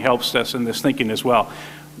importantly helps us in this thinking as well.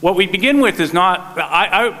 What we begin with is not,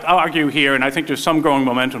 I argue here, and I think there's some growing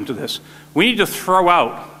momentum to this, we need to throw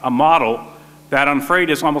out a model that I'm afraid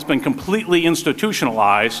has almost been completely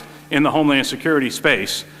institutionalized in the Homeland Security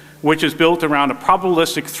space, which is built around a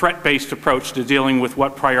probabilistic threat-based approach to dealing with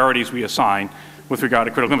what priorities we assign with regard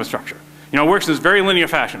to critical infrastructure. You know, it works in this very linear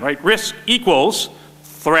fashion, right? Risk equals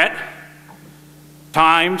threat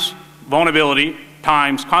times vulnerability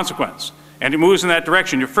times consequence. And it moves in that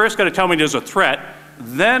direction. You're first got to tell me there's a threat,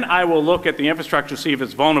 then I will look at the infrastructure to see if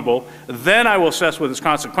it's vulnerable, then I will assess whether it's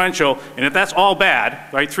consequential, and if that's all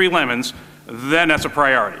bad, right, 3 lemons, then that's a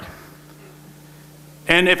priority.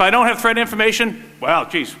 And if I don't have threat information, well,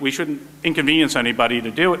 geez, we shouldn't inconvenience anybody to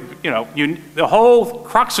do it. You know, the whole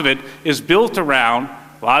crux of it is built around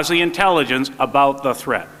largely intelligence about the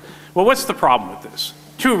threat. Well, what's the problem with this?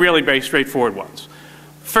 2 really very straightforward ones.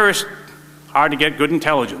 First, hard to get good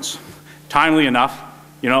intelligence, timely enough,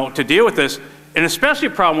 you know, to deal with this. And especially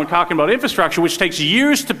a problem when talking about infrastructure, which takes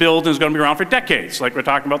years to build and is going to be around for decades, like we're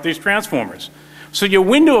talking about these transformers. So your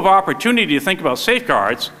window of opportunity to think about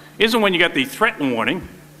safeguards isn't when you get the threat warning.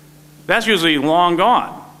 That's usually long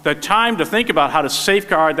gone. The time to think about how to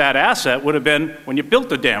safeguard that asset would have been when you built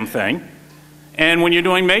the damn thing and when you're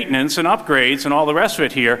doing maintenance and upgrades and all the rest of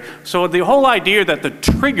it here. So the whole idea that the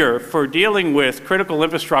trigger for dealing with critical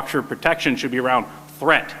infrastructure protection should be around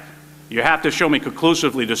threat. You have to show me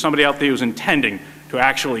conclusively there's somebody out there who's intending to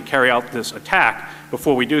actually carry out this attack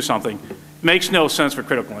before we do something. Makes no sense for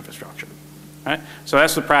critical infrastructure. Right? So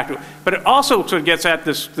that's the practical. But it also sort of gets at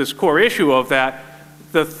this core issue of that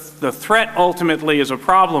the threat ultimately is a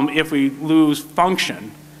problem if we lose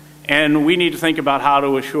function. And we need to think about how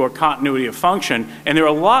to assure continuity of function. And there are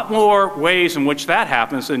a lot more ways in which that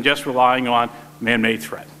happens than just relying on man-made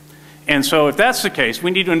threat. And so if that's the case,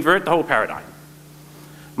 we need to invert the whole paradigm.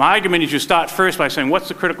 My argument is you start first by saying, what's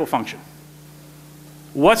the critical function?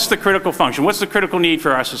 What's the critical function? What's the critical need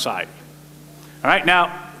for our society? All right,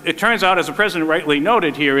 now, it turns out, as the President rightly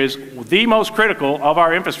noted here, is the most critical of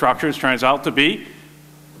our infrastructures turns out to be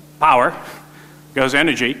power, because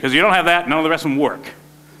energy, because you don't have that, none of the rest of them work.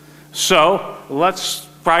 So let's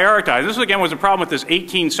prioritize. This, again, was a problem with this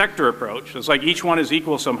 18-sector approach. It's like each one is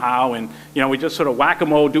equal somehow, and you know, we just sort of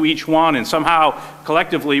whack-a-mole do each one, and somehow,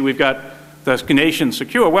 collectively, we've got the nation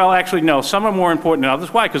secure. Well, actually, no, some are more important than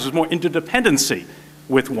others. Why? Because there's more interdependency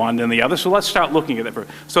with one than the other. So let's start looking at that.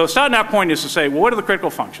 So starting our point is to say, well, what are the critical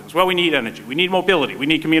functions? Well, we need energy, we need mobility, we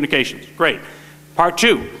need communications. Great. Part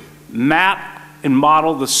 2, map and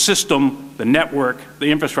model the system, the network, the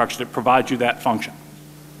infrastructure that provides you that function.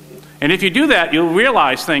 And if you do that, you'll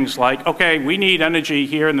realize things like, okay, we need energy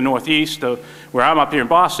here in the Northeast, where I'm up here in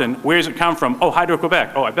Boston. Where does it come from? Oh,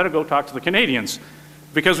 Hydro-Quebec. Oh, I better go talk to the Canadians.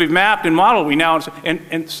 Because we've mapped and modeled, we now,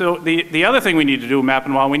 and so the other thing we need to do, map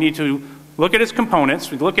and model, we need to look at its components,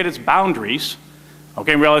 we look at its boundaries,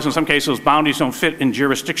 okay, and realize in some cases those boundaries don't fit in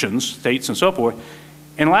jurisdictions, states and so forth.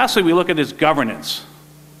 And lastly, we look at its governance.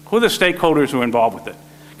 Who are the stakeholders who are involved with it?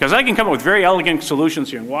 Because I can come up with very elegant solutions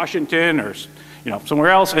here in Washington or somewhere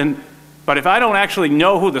else, but if I don't actually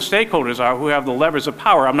know who the stakeholders are, who have the levers of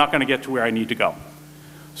power, I'm not going to get to where I need to go.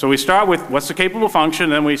 So we start with what's the capable function,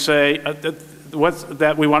 and then we say what's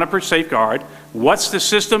that we want to safeguard, what's the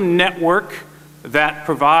system network that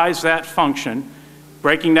provides that function,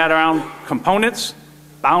 breaking that around components,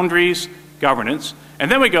 boundaries, governance, and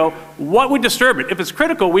then we go, what would disturb it? If it's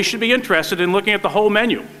critical, we should be interested in looking at the whole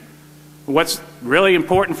menu. What's really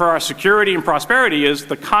important for our security and prosperity is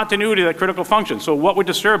the continuity of that critical function. So what would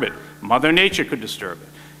disturb it? Mother Nature could disturb it.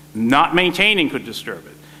 Not maintaining could disturb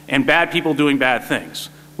it. And bad people doing bad things.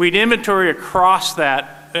 We'd inventory across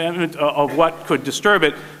that of what could disturb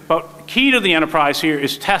it, but key to the enterprise here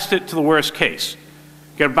is test it to the worst case.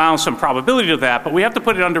 You've got to balance some probability to that, but we have to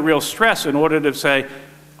put it under real stress in order to say,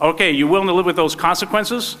 okay, you willing to live with those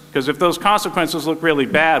consequences? Because if those consequences look really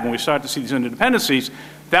bad when we start to see these interdependencies,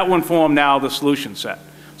 that will inform now the solution set.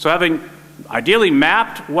 So having ideally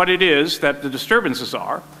mapped what it is that the disturbances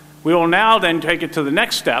are, we will now then take it to the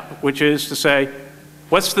next step, which is to say,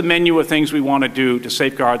 What's the menu of things we want to do to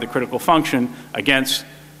safeguard the critical function against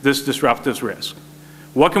this disruptive risk?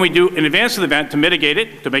 What can we do in advance of the event to mitigate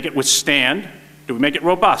it, to make it withstand? Do we make it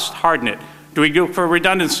robust, harden it? Do we do it for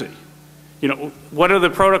redundancy? You know, what are the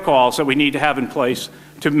protocols that we need to have in place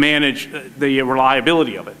to manage the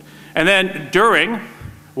reliability of it? And then during,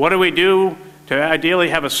 what do we do to ideally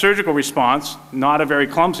have a surgical response, not a very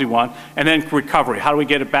clumsy one, and then recovery? How do we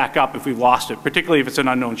get it back up if we've lost it, particularly if it's an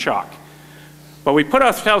unknown shock? But we put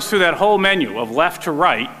ourselves through that whole menu of left to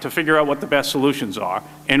right to figure out what the best solutions are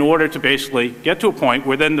in order to basically get to a point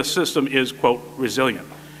where then the system is, quote, resilient.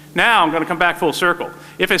 Now I'm going to come back full circle.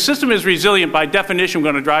 If a system is resilient, by definition,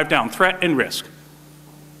 we're going to drive down threat and risk.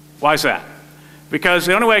 Why is that? Because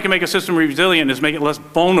the only way I can make a system resilient is make it less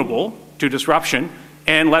vulnerable to disruption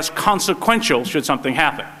and less consequential should something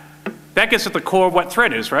happen. That gets at the core of what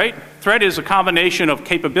threat is, right? Threat is a combination of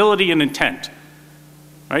capability and intent.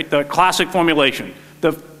 Right? The classic formulation.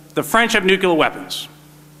 The French have nuclear weapons.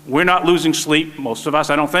 We're not losing sleep, most of us,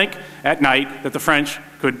 I don't think, at night that the French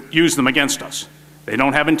could use them against us. They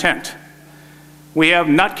don't have intent. We have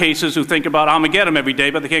nutcases who think about Armageddon every day,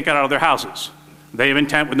 but they can't get out of their houses. They have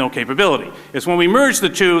intent with no capability. It's when we merge the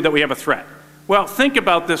two that we have a threat. Well, think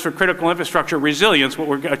about this for critical infrastructure resilience, what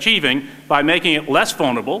we're achieving by making it less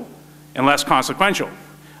vulnerable and less consequential.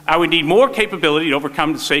 I would need more capability to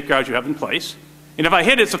overcome the safeguards you have in place. And if I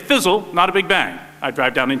hit it, it's a fizzle, not a big bang. I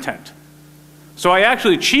drive down intent. So I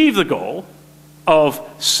actually achieve the goal of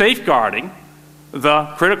safeguarding the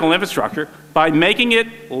critical infrastructure by making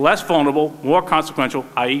it less vulnerable, more consequential,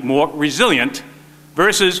 i.e. more resilient,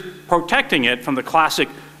 versus protecting it from the classic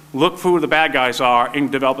look for who the bad guys are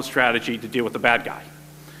and develop a strategy to deal with the bad guy.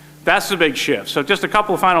 That's the big shift. So just a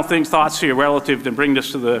couple of final thoughts here relative to bring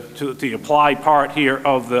this to the applied part here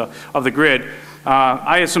of the grid.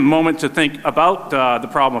 I had some moment to think about the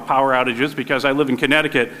problem of power outages because I live in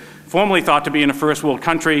Connecticut, formerly thought to be in a first world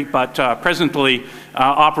country, but presently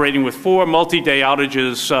operating with 4 multi-day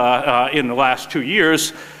outages in the last 2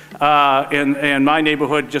 years. In my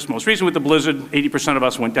neighborhood, just most recently with the blizzard, 80% of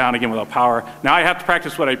us went down again without power. Now I have to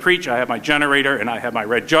practice what I preach. I have my generator and I have my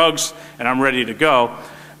red jugs and I'm ready to go.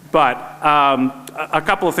 But a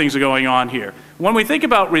couple of things are going on here. When we think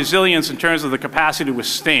about resilience in terms of the capacity to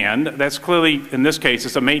withstand, that's clearly, in this case,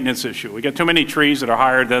 it's a maintenance issue. We get too many trees that are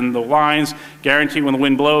higher than the lines, guarantee when the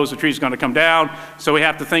wind blows, the tree's going to come down, so we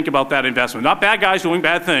have to think about that investment. Not bad guys doing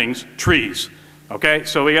bad things, trees. Okay,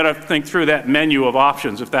 so we got to think through that menu of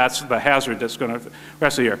options if that's the hazard that's going to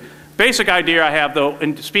rest of the year. Basic idea I have, though,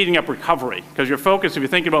 in speeding up recovery, because your focus, if you're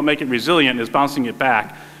thinking about making it resilient, is bouncing it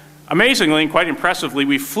back. Amazingly and quite impressively,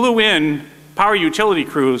 we flew in power utility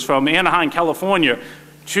crews from Anaheim, California,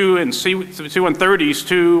 in C-130s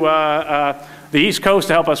to the East Coast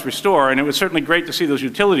to help us restore, and it was certainly great to see those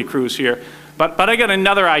utility crews here. But I got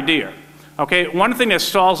another idea. Okay, one thing that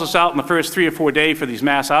stalls us out in the first 3 or 4 days for these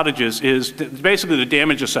mass outages is basically the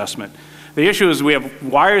damage assessment. The issue is we have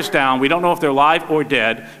wires down, we don't know if they're live or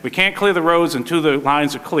dead, we can't clear the roads until the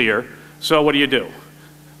lines are clear, so what do?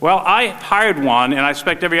 Well, I hired one, and I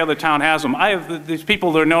expect every other town has them. I have these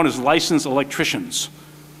people that are known as licensed electricians.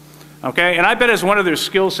 Okay, and I bet as one of their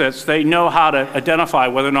skill sets, they know how to identify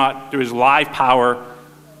whether or not there is live power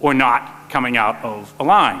or not coming out of a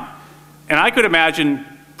line. And I could imagine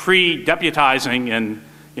pre-deputizing and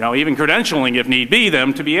even credentialing, if need be,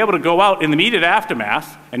 them to be able to go out in the immediate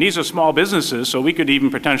aftermath, and these are small businesses, so we could even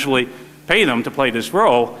potentially pay them to play this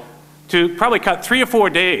role, to probably cut 3 or 4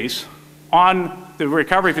 days on the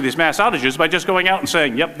recovery for these mass outages by just going out and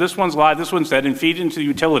saying, yep, this one's live, this one's dead, and feed it into the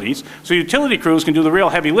utilities. So utility crews can do the real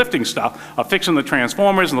heavy lifting stuff of fixing the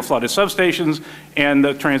transformers and the flooded substations and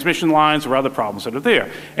the transmission lines or other problems that are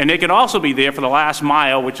there. And they can also be there for the last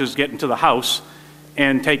mile, which is getting to the house,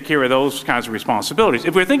 and take care of those kinds of responsibilities.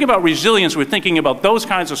 If we're thinking about resilience, we're thinking about those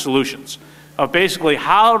kinds of solutions of basically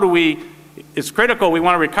how do we, it's critical, we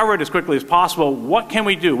want to recover it as quickly as possible. What can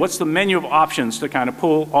we do? What's the menu of options to kind of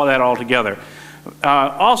pull all that all together?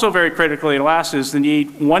 Also very critically, and last is the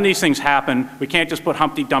need, when these things happen, we can't just put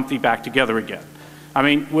Humpty Dumpty back together again. I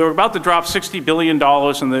mean, we're about to drop $60 billion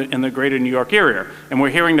in the greater New York area, and we're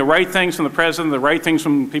hearing the right things from the president, the right things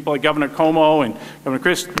from people like Governor Cuomo and Governor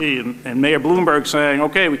Christie and Mayor Bloomberg saying,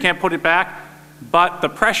 okay, we can't put it back, but the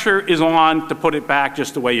pressure is on to put it back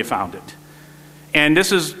just the way you found it. And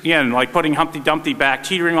this is, again, like putting Humpty Dumpty back,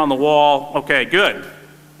 teetering on the wall, okay, good.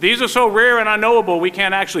 These are so rare and unknowable, we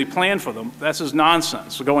can't actually plan for them. This is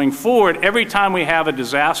nonsense. So going forward, every time we have a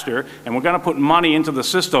disaster and we're going to put money into the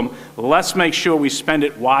system, let's make sure we spend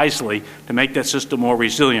it wisely to make that system more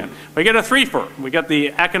resilient. We get a threefer. We get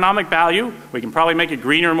the economic value. We can probably make it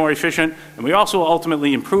greener and more efficient. And we also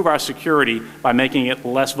ultimately improve our security by making it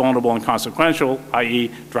less vulnerable and consequential, i.e.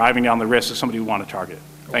 driving down the risk of somebody we want to target.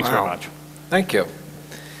 Thanks very much. Thank you.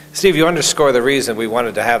 Steve, you underscore the reason we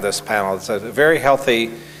wanted to have this panel. It's a very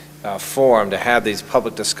healthy forum to have these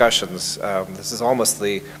public discussions. This is almost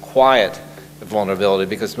the quiet vulnerability,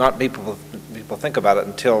 because not people think about it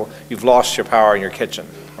until you've lost your power in your kitchen,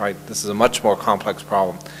 right? This is a much more complex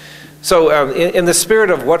problem. So in the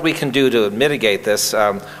spirit of what we can do to mitigate this,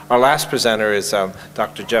 our last presenter is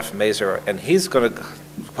Dr. Jeff Mazur, and he's going to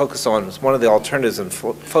focus on one of the alternatives in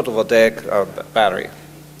photovoltaic battery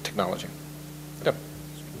technology. Yeah.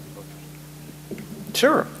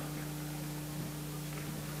 Sure.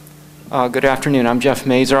 Good afternoon. I'm Jeff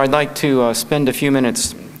Mazur. I'd like to spend a few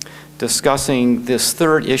minutes discussing this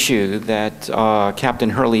third issue that Captain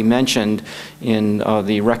Hurley mentioned in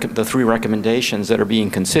the three recommendations that are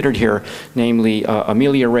being considered here, namely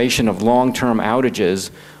amelioration of long-term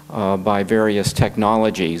outages by various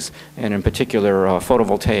technologies, and in particular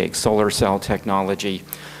photovoltaic solar cell technology.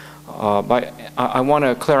 I want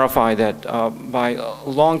to clarify that by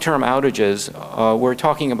long-term outages, we're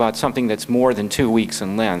talking about something that's more than 2 weeks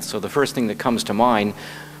in length. So the first thing that comes to mind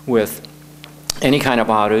with any kind of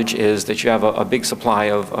outage is that you have a big supply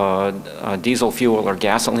of diesel fuel or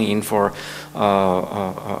gasoline for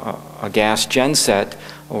a gas genset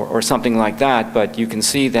or something like that, but you can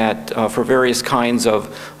see that for various kinds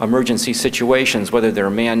of emergency situations, whether they're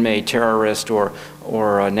man-made terrorist or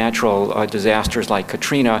natural disasters like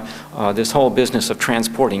Katrina, this whole business of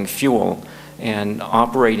transporting fuel and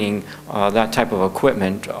operating that type of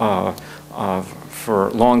equipment for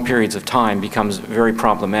long periods of time becomes very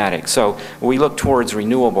problematic. So we look towards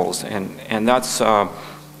renewables, and that's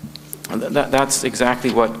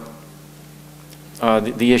exactly what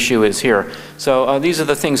the issue is here. So these are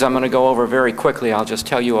the things I'm going to go over very quickly. I'll just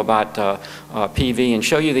tell you about PV and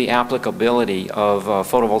show you the applicability of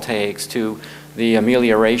photovoltaics to the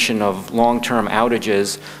amelioration of long-term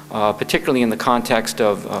outages, particularly in the context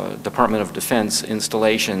of Department of Defense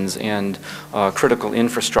installations and critical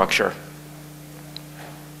infrastructure.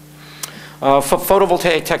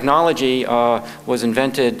 Photovoltaic technology was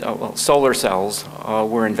invented, well, solar cells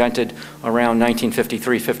were invented around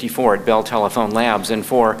 1953-54 at Bell Telephone Labs, and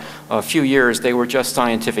for a few years they were just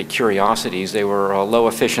scientific curiosities. They were low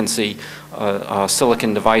efficiency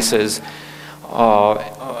silicon devices.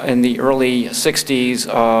 In the early 60s,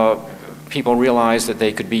 people realized that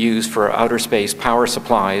they could be used for outer space power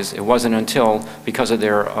supplies. It wasn't until, because of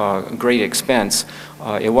their great expense,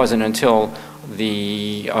 it wasn't until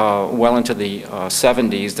well into the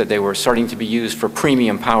 70s that they were starting to be used for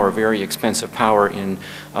premium power, very expensive power in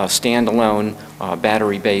standalone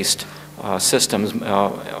battery-based systems,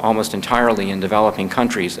 almost entirely in developing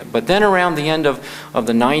countries. But then around the end of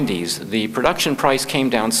the 90s, the production price came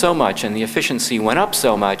down so much and the efficiency went up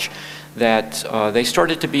so much that they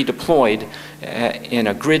started to be deployed in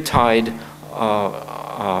a grid-tied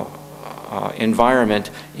environment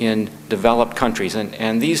in developed countries.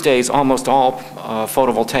 And these days, almost all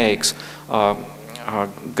photovoltaics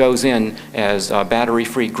goes in as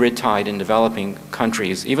battery-free grid-tied in developing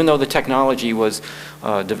countries. Even though the technology was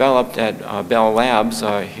developed at Bell Labs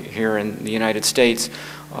here in the United States,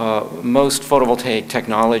 most photovoltaic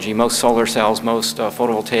technology, most solar cells, most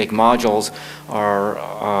photovoltaic modules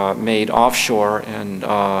are made offshore, and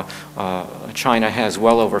China has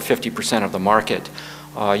well over 50% of the market.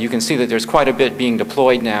 You can see that there's quite a bit being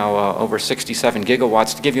deployed now, over 67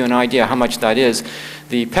 gigawatts. To give you an idea how much that is,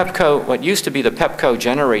 the Pepco, what used to be the Pepco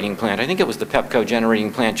generating plant, I think it was the Pepco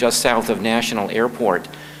generating plant just south of National Airport,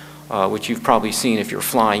 which you've probably seen if you're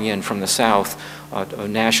flying in from the south.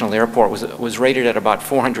 National Airport was rated at about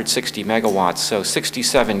 460 megawatts, so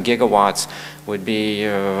 67 gigawatts would be,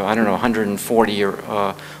 I don't know,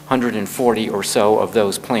 140 or so of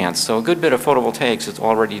those plants. So a good bit of photovoltaics is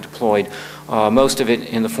already deployed, most of it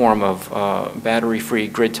in the form of battery-free,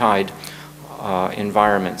 grid-tied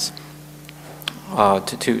environments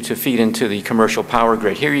to feed into the commercial power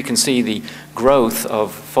grid. Here you can see the growth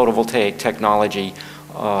of photovoltaic technology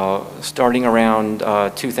starting around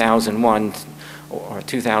 2001 or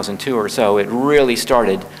 2002 or so. It really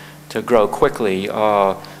started to grow quickly.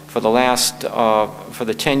 For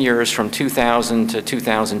the 10 years from 2000 to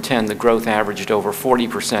 2010, the growth averaged over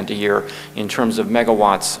 40% a year in terms of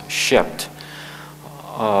megawatts shipped.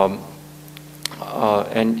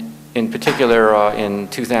 And in particular, in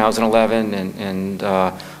 2011 and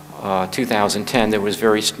 2010, there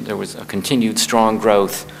was a continued strong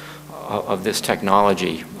growth of this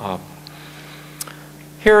technology.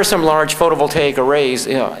 Here are some large photovoltaic arrays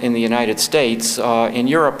in the United States. In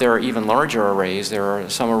Europe, there are even larger arrays. There are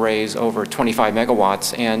some arrays over 25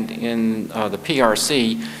 megawatts, and in the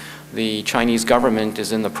PRC, the Chinese government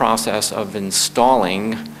is in the process of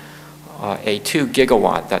installing a 2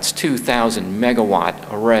 gigawatt, that's 2,000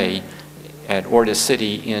 megawatt array at Ordos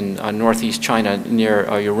City in northeast China near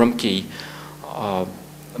Urumqi.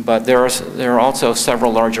 But there are also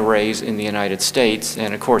several large arrays in the United States,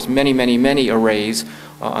 and of course many arrays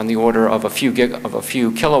on the order of a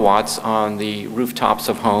few kilowatts on the rooftops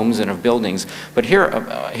of homes and of buildings. But here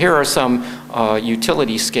are some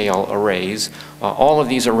utility scale arrays. All of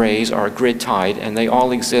these arrays are grid tied, and they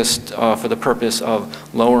all exist for the purpose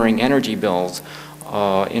of lowering energy bills.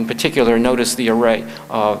 In particular, notice the array.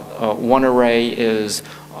 One array is,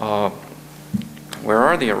 where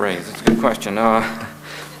are the arrays? That's a good question.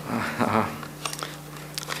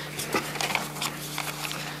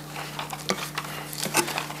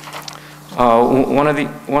 One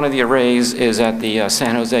of the arrays is at the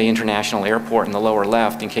San Jose International Airport in the lower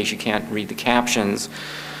left, in case you can't read the captions.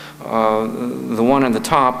 The one on the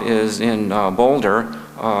top is in Boulder,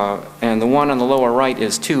 and the one on the lower right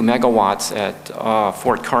is 2 megawatts at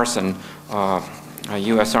Fort Carson,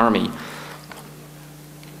 U.S. Army.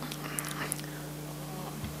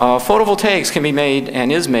 Photovoltaics can be made,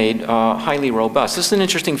 and is made, highly robust. This is an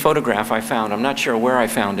interesting photograph I found. I'm not sure where I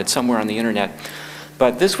found it, somewhere on the internet.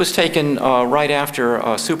 But this was taken right after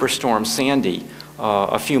Superstorm Sandy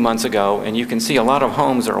a few months ago, and you can see a lot of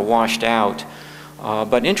homes are washed out.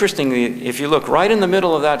 But interestingly, if you look right in the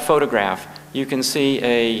middle of that photograph, you can see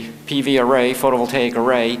a PV array, photovoltaic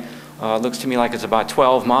array. Looks to me like it's about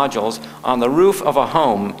 12 modules on the roof of a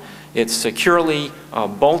home. It's securely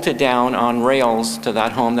bolted down on rails to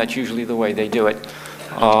that home. That's usually the way they do it,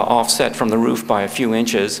 offset from the roof by a few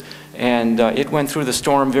inches. And it went through the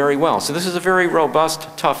storm very well. So this is a very robust,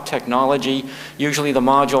 tough technology. Usually the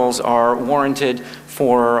modules are warranted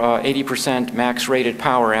for 80% max rated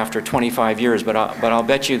power after 25 years, but I'll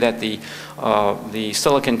bet you that the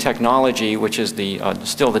silicon technology, which is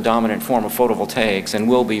still the dominant form of photovoltaics and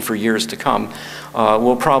will be for years to come,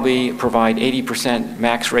 will probably provide 80%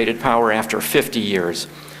 max rated power after 50 years.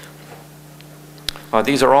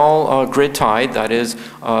 These are all grid tied, that is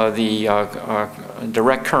the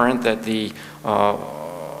direct current that the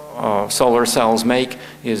solar cells make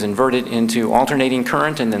is inverted into alternating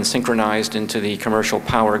current and then synchronized into the commercial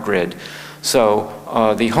power grid. So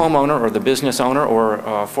the homeowner or the business owner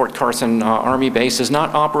or Fort Carson Army Base is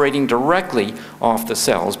not operating directly off the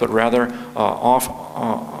cells, but rather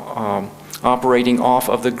operating off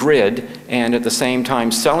of the grid, and at the same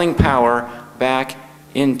time selling power back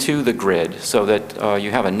into the grid, so that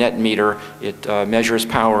you have a net meter. It measures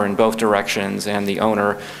power in both directions, and the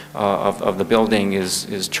owner of the building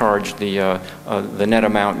is charged the net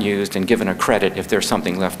amount used and given a credit if there's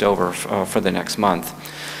something left over for the next month.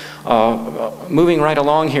 Moving right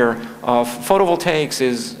along here, photovoltaics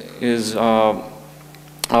is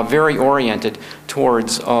very oriented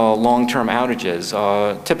towards long-term outages.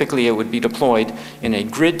 Typically it would be deployed in a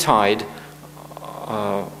grid-tied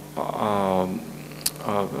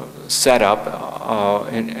setup,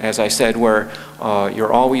 and as I said, where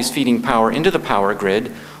you're always feeding power into the power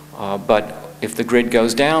grid, but if the grid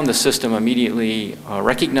goes down, the system immediately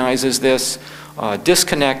recognizes this,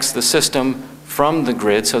 disconnects the system from the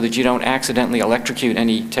grid so that you don't accidentally electrocute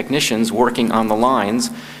any technicians working on the lines,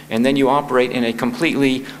 and then you operate in a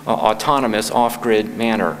completely autonomous off-grid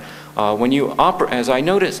manner. When you as I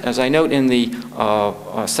note in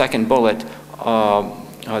the second bullet,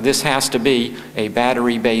 this has to be a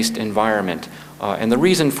battery-based environment. And the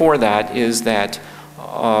reason for that is that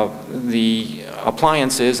the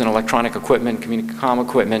appliances and electronic equipment, comm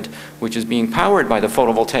equipment, which is being powered by the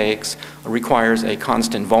photovoltaics, requires a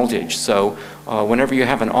constant voltage. So whenever you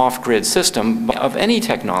have an off-grid system of any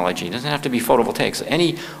technology, it doesn't have to be photovoltaics,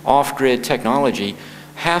 any off-grid technology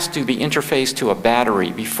has to be interfaced to a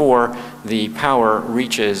battery before the power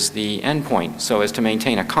reaches the endpoint, so as to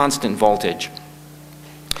maintain a constant voltage.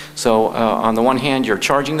 So on the one hand, you're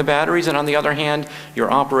charging the batteries, and on the other hand,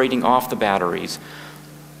 you're operating off the batteries.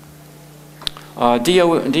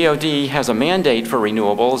 DOD has a mandate for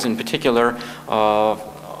renewables, in particular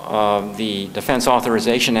the Defense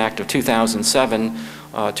Authorization Act of 2007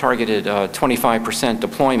 targeted 25%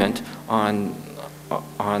 deployment on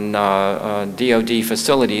DOD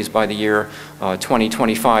facilities by the year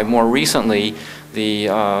 2025. More recently, the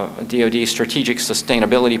DOD Strategic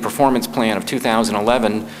Sustainability Performance Plan of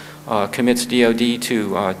 2011 commits DOD to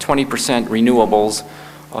 20% renewables,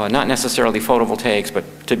 not necessarily photovoltaics, but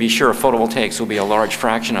to be sure, photovoltaics will be a large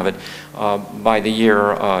fraction of it by the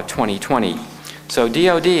year 2020. So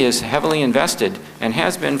DOD is heavily invested and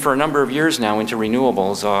has been for a number of years now into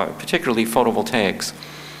renewables, particularly photovoltaics.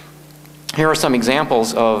 Here are some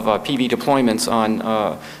examples of PV deployments on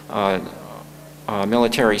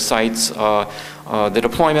military sites. The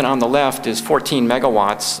deployment on the left is 14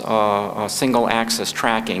 megawatts, single axis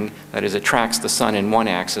tracking. That is, it tracks the sun in one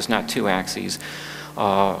axis, not two axes.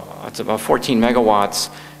 It's about 14 megawatts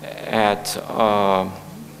at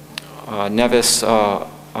Nevis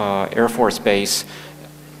Air Force Base.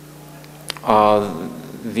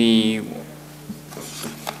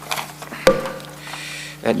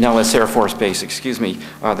 At Nellis Air Force Base, excuse me.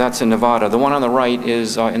 That's in Nevada. The one on the right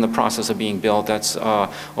is in the process of being built. That's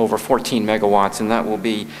over 14 megawatts, and that will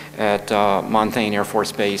be at Montaigne Air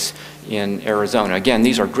Force Base in Arizona. Again,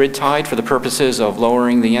 these are grid-tied for the purposes of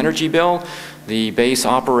lowering the energy bill. The base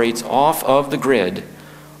operates off of the grid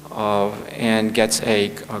and gets a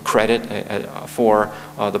credit for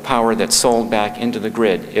the power that's sold back into the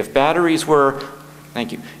grid. If batteries were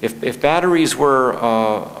Thank you. If batteries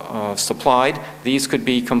were supplied, these could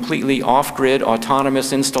be completely off-grid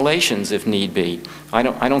autonomous installations if need be. I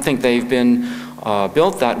don't think they've been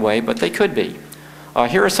built that way, but they could be.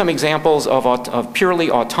 Here are some examples of purely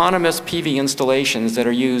autonomous PV installations that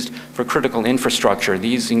are used for critical infrastructure.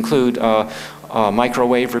 These include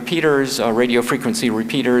microwave repeaters, radio frequency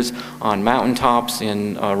repeaters on mountaintops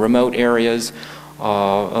in remote areas.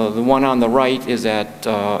 The one on the right is at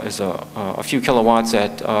a few kilowatts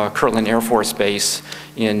at Kirtland Air Force Base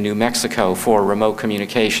in New Mexico for remote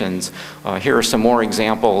communications. Here are some more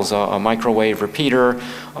examples. A microwave repeater.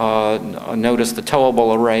 Notice the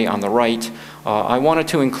towable array on the right. I wanted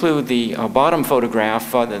to include the bottom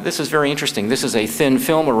photograph. This is very interesting. This is a thin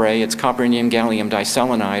film array. It's copper, indium, gallium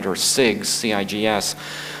diselenide, or CIGS, C-I-G-S.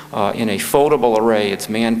 In a foldable array. It's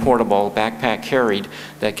man-portable, backpack carried,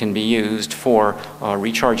 that can be used for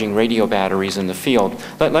recharging radio batteries in the field.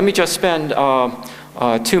 Let me just spend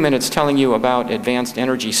 2 minutes telling you about advanced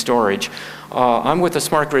energy storage. I'm with the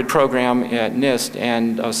Smart Grid program at NIST,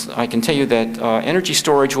 and I can tell you that energy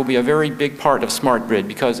storage will be a very big part of Smart Grid,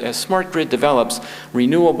 because as Smart Grid develops,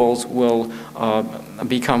 renewables will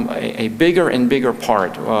become a bigger and bigger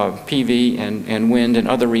part, PV and wind and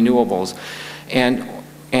other renewables.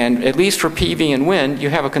 And at least for PV and wind, you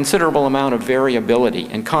have a considerable amount of variability,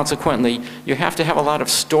 and consequently, you have to have a lot of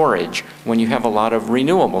storage when you have a lot of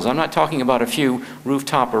renewables. I'm not talking about a few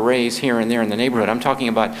rooftop arrays here and there in the neighborhood. I'm talking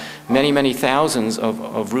about many, many thousands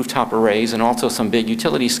of rooftop arrays and also some big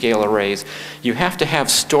utility scale arrays. You have to have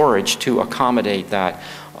storage to accommodate that.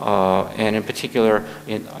 And in particular,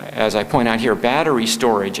 as I point out here, battery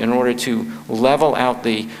storage in order to level out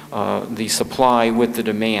the supply with the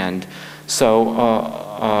demand.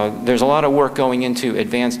 So there's a lot of work going into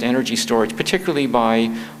advanced energy storage, particularly by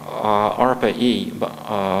ARPA-E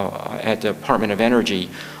at the Department of Energy.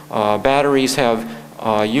 Batteries have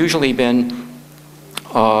usually been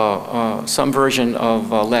some version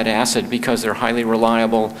of lead acid because they're highly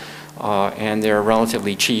reliable and they're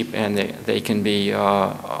relatively cheap, and they can be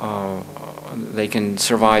they can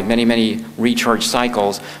survive many, many recharge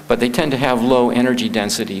cycles, but they tend to have low energy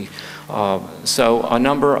density. So a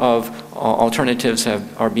number of alternatives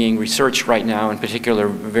are being researched right now, in particular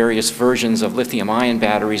various versions of lithium-ion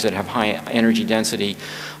batteries that have high energy density,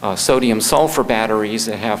 sodium-sulfur batteries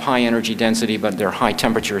that have high energy density but they're high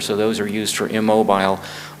temperature, so those are used for immobile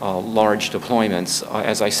large deployments.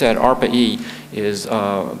 As I said, ARPA-E is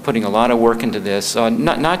putting a lot of work into this,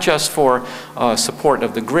 not just for support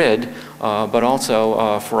of the grid, but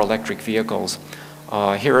also for electric vehicles.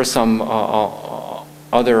 Here are some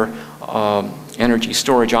other energy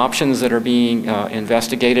storage options that are being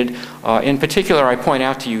investigated. In particular, I point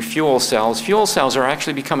out to you fuel cells. Fuel cells are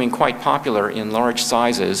actually becoming quite popular in large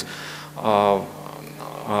sizes. We've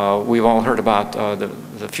all heard about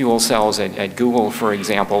the fuel cells at Google, for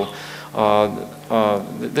example.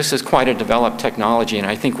 This is quite a developed technology, and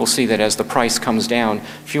I think we'll see that as the price comes down,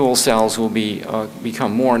 fuel cells will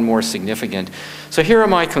become more and more significant. So here are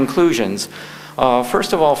my conclusions.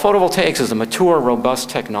 First of all, photovoltaics is a mature, robust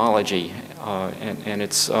technology, and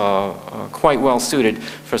it's quite well suited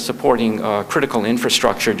for supporting critical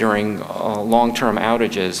infrastructure during long-term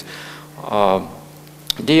outages.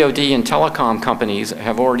 DoD and telecom companies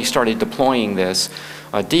have already started deploying this.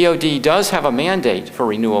 DoD does have a mandate for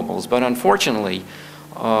renewables, but unfortunately,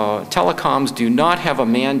 telecoms do not have a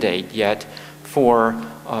mandate yet for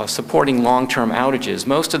supporting long-term outages.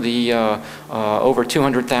 Most of the over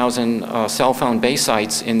 200,000 cell phone base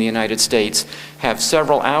sites in the United States have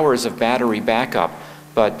several hours of battery backup,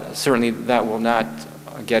 but certainly that will not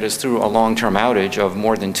get us through a long-term outage of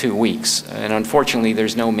more than 2 weeks. And unfortunately,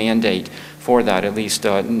 there's no mandate for that, at least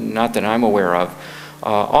not that I'm aware of.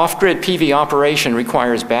 Off-grid PV operation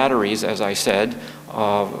requires batteries, as I said,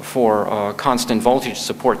 for constant voltage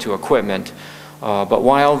support to equipment. But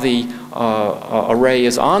while the array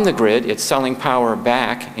is on the grid, it's selling power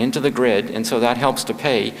back into the grid, and so that helps to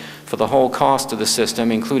pay for the whole cost of the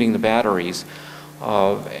system, including the batteries.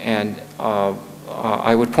 I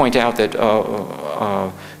would point out that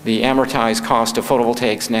the amortized cost of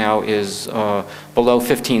photovoltaics now is below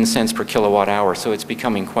 15 cents per kilowatt hour, so it's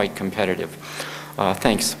becoming quite competitive.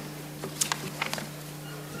 Thanks.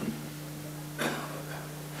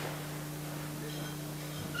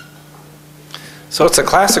 So it's a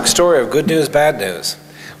classic story of good news, bad news.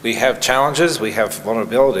 We have challenges, we have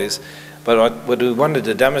vulnerabilities, but what we wanted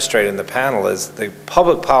to demonstrate in the panel is the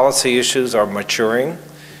public policy issues are maturing.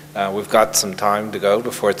 We've got some time to go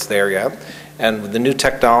before it's there yet, and the new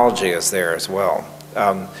technology is there as well.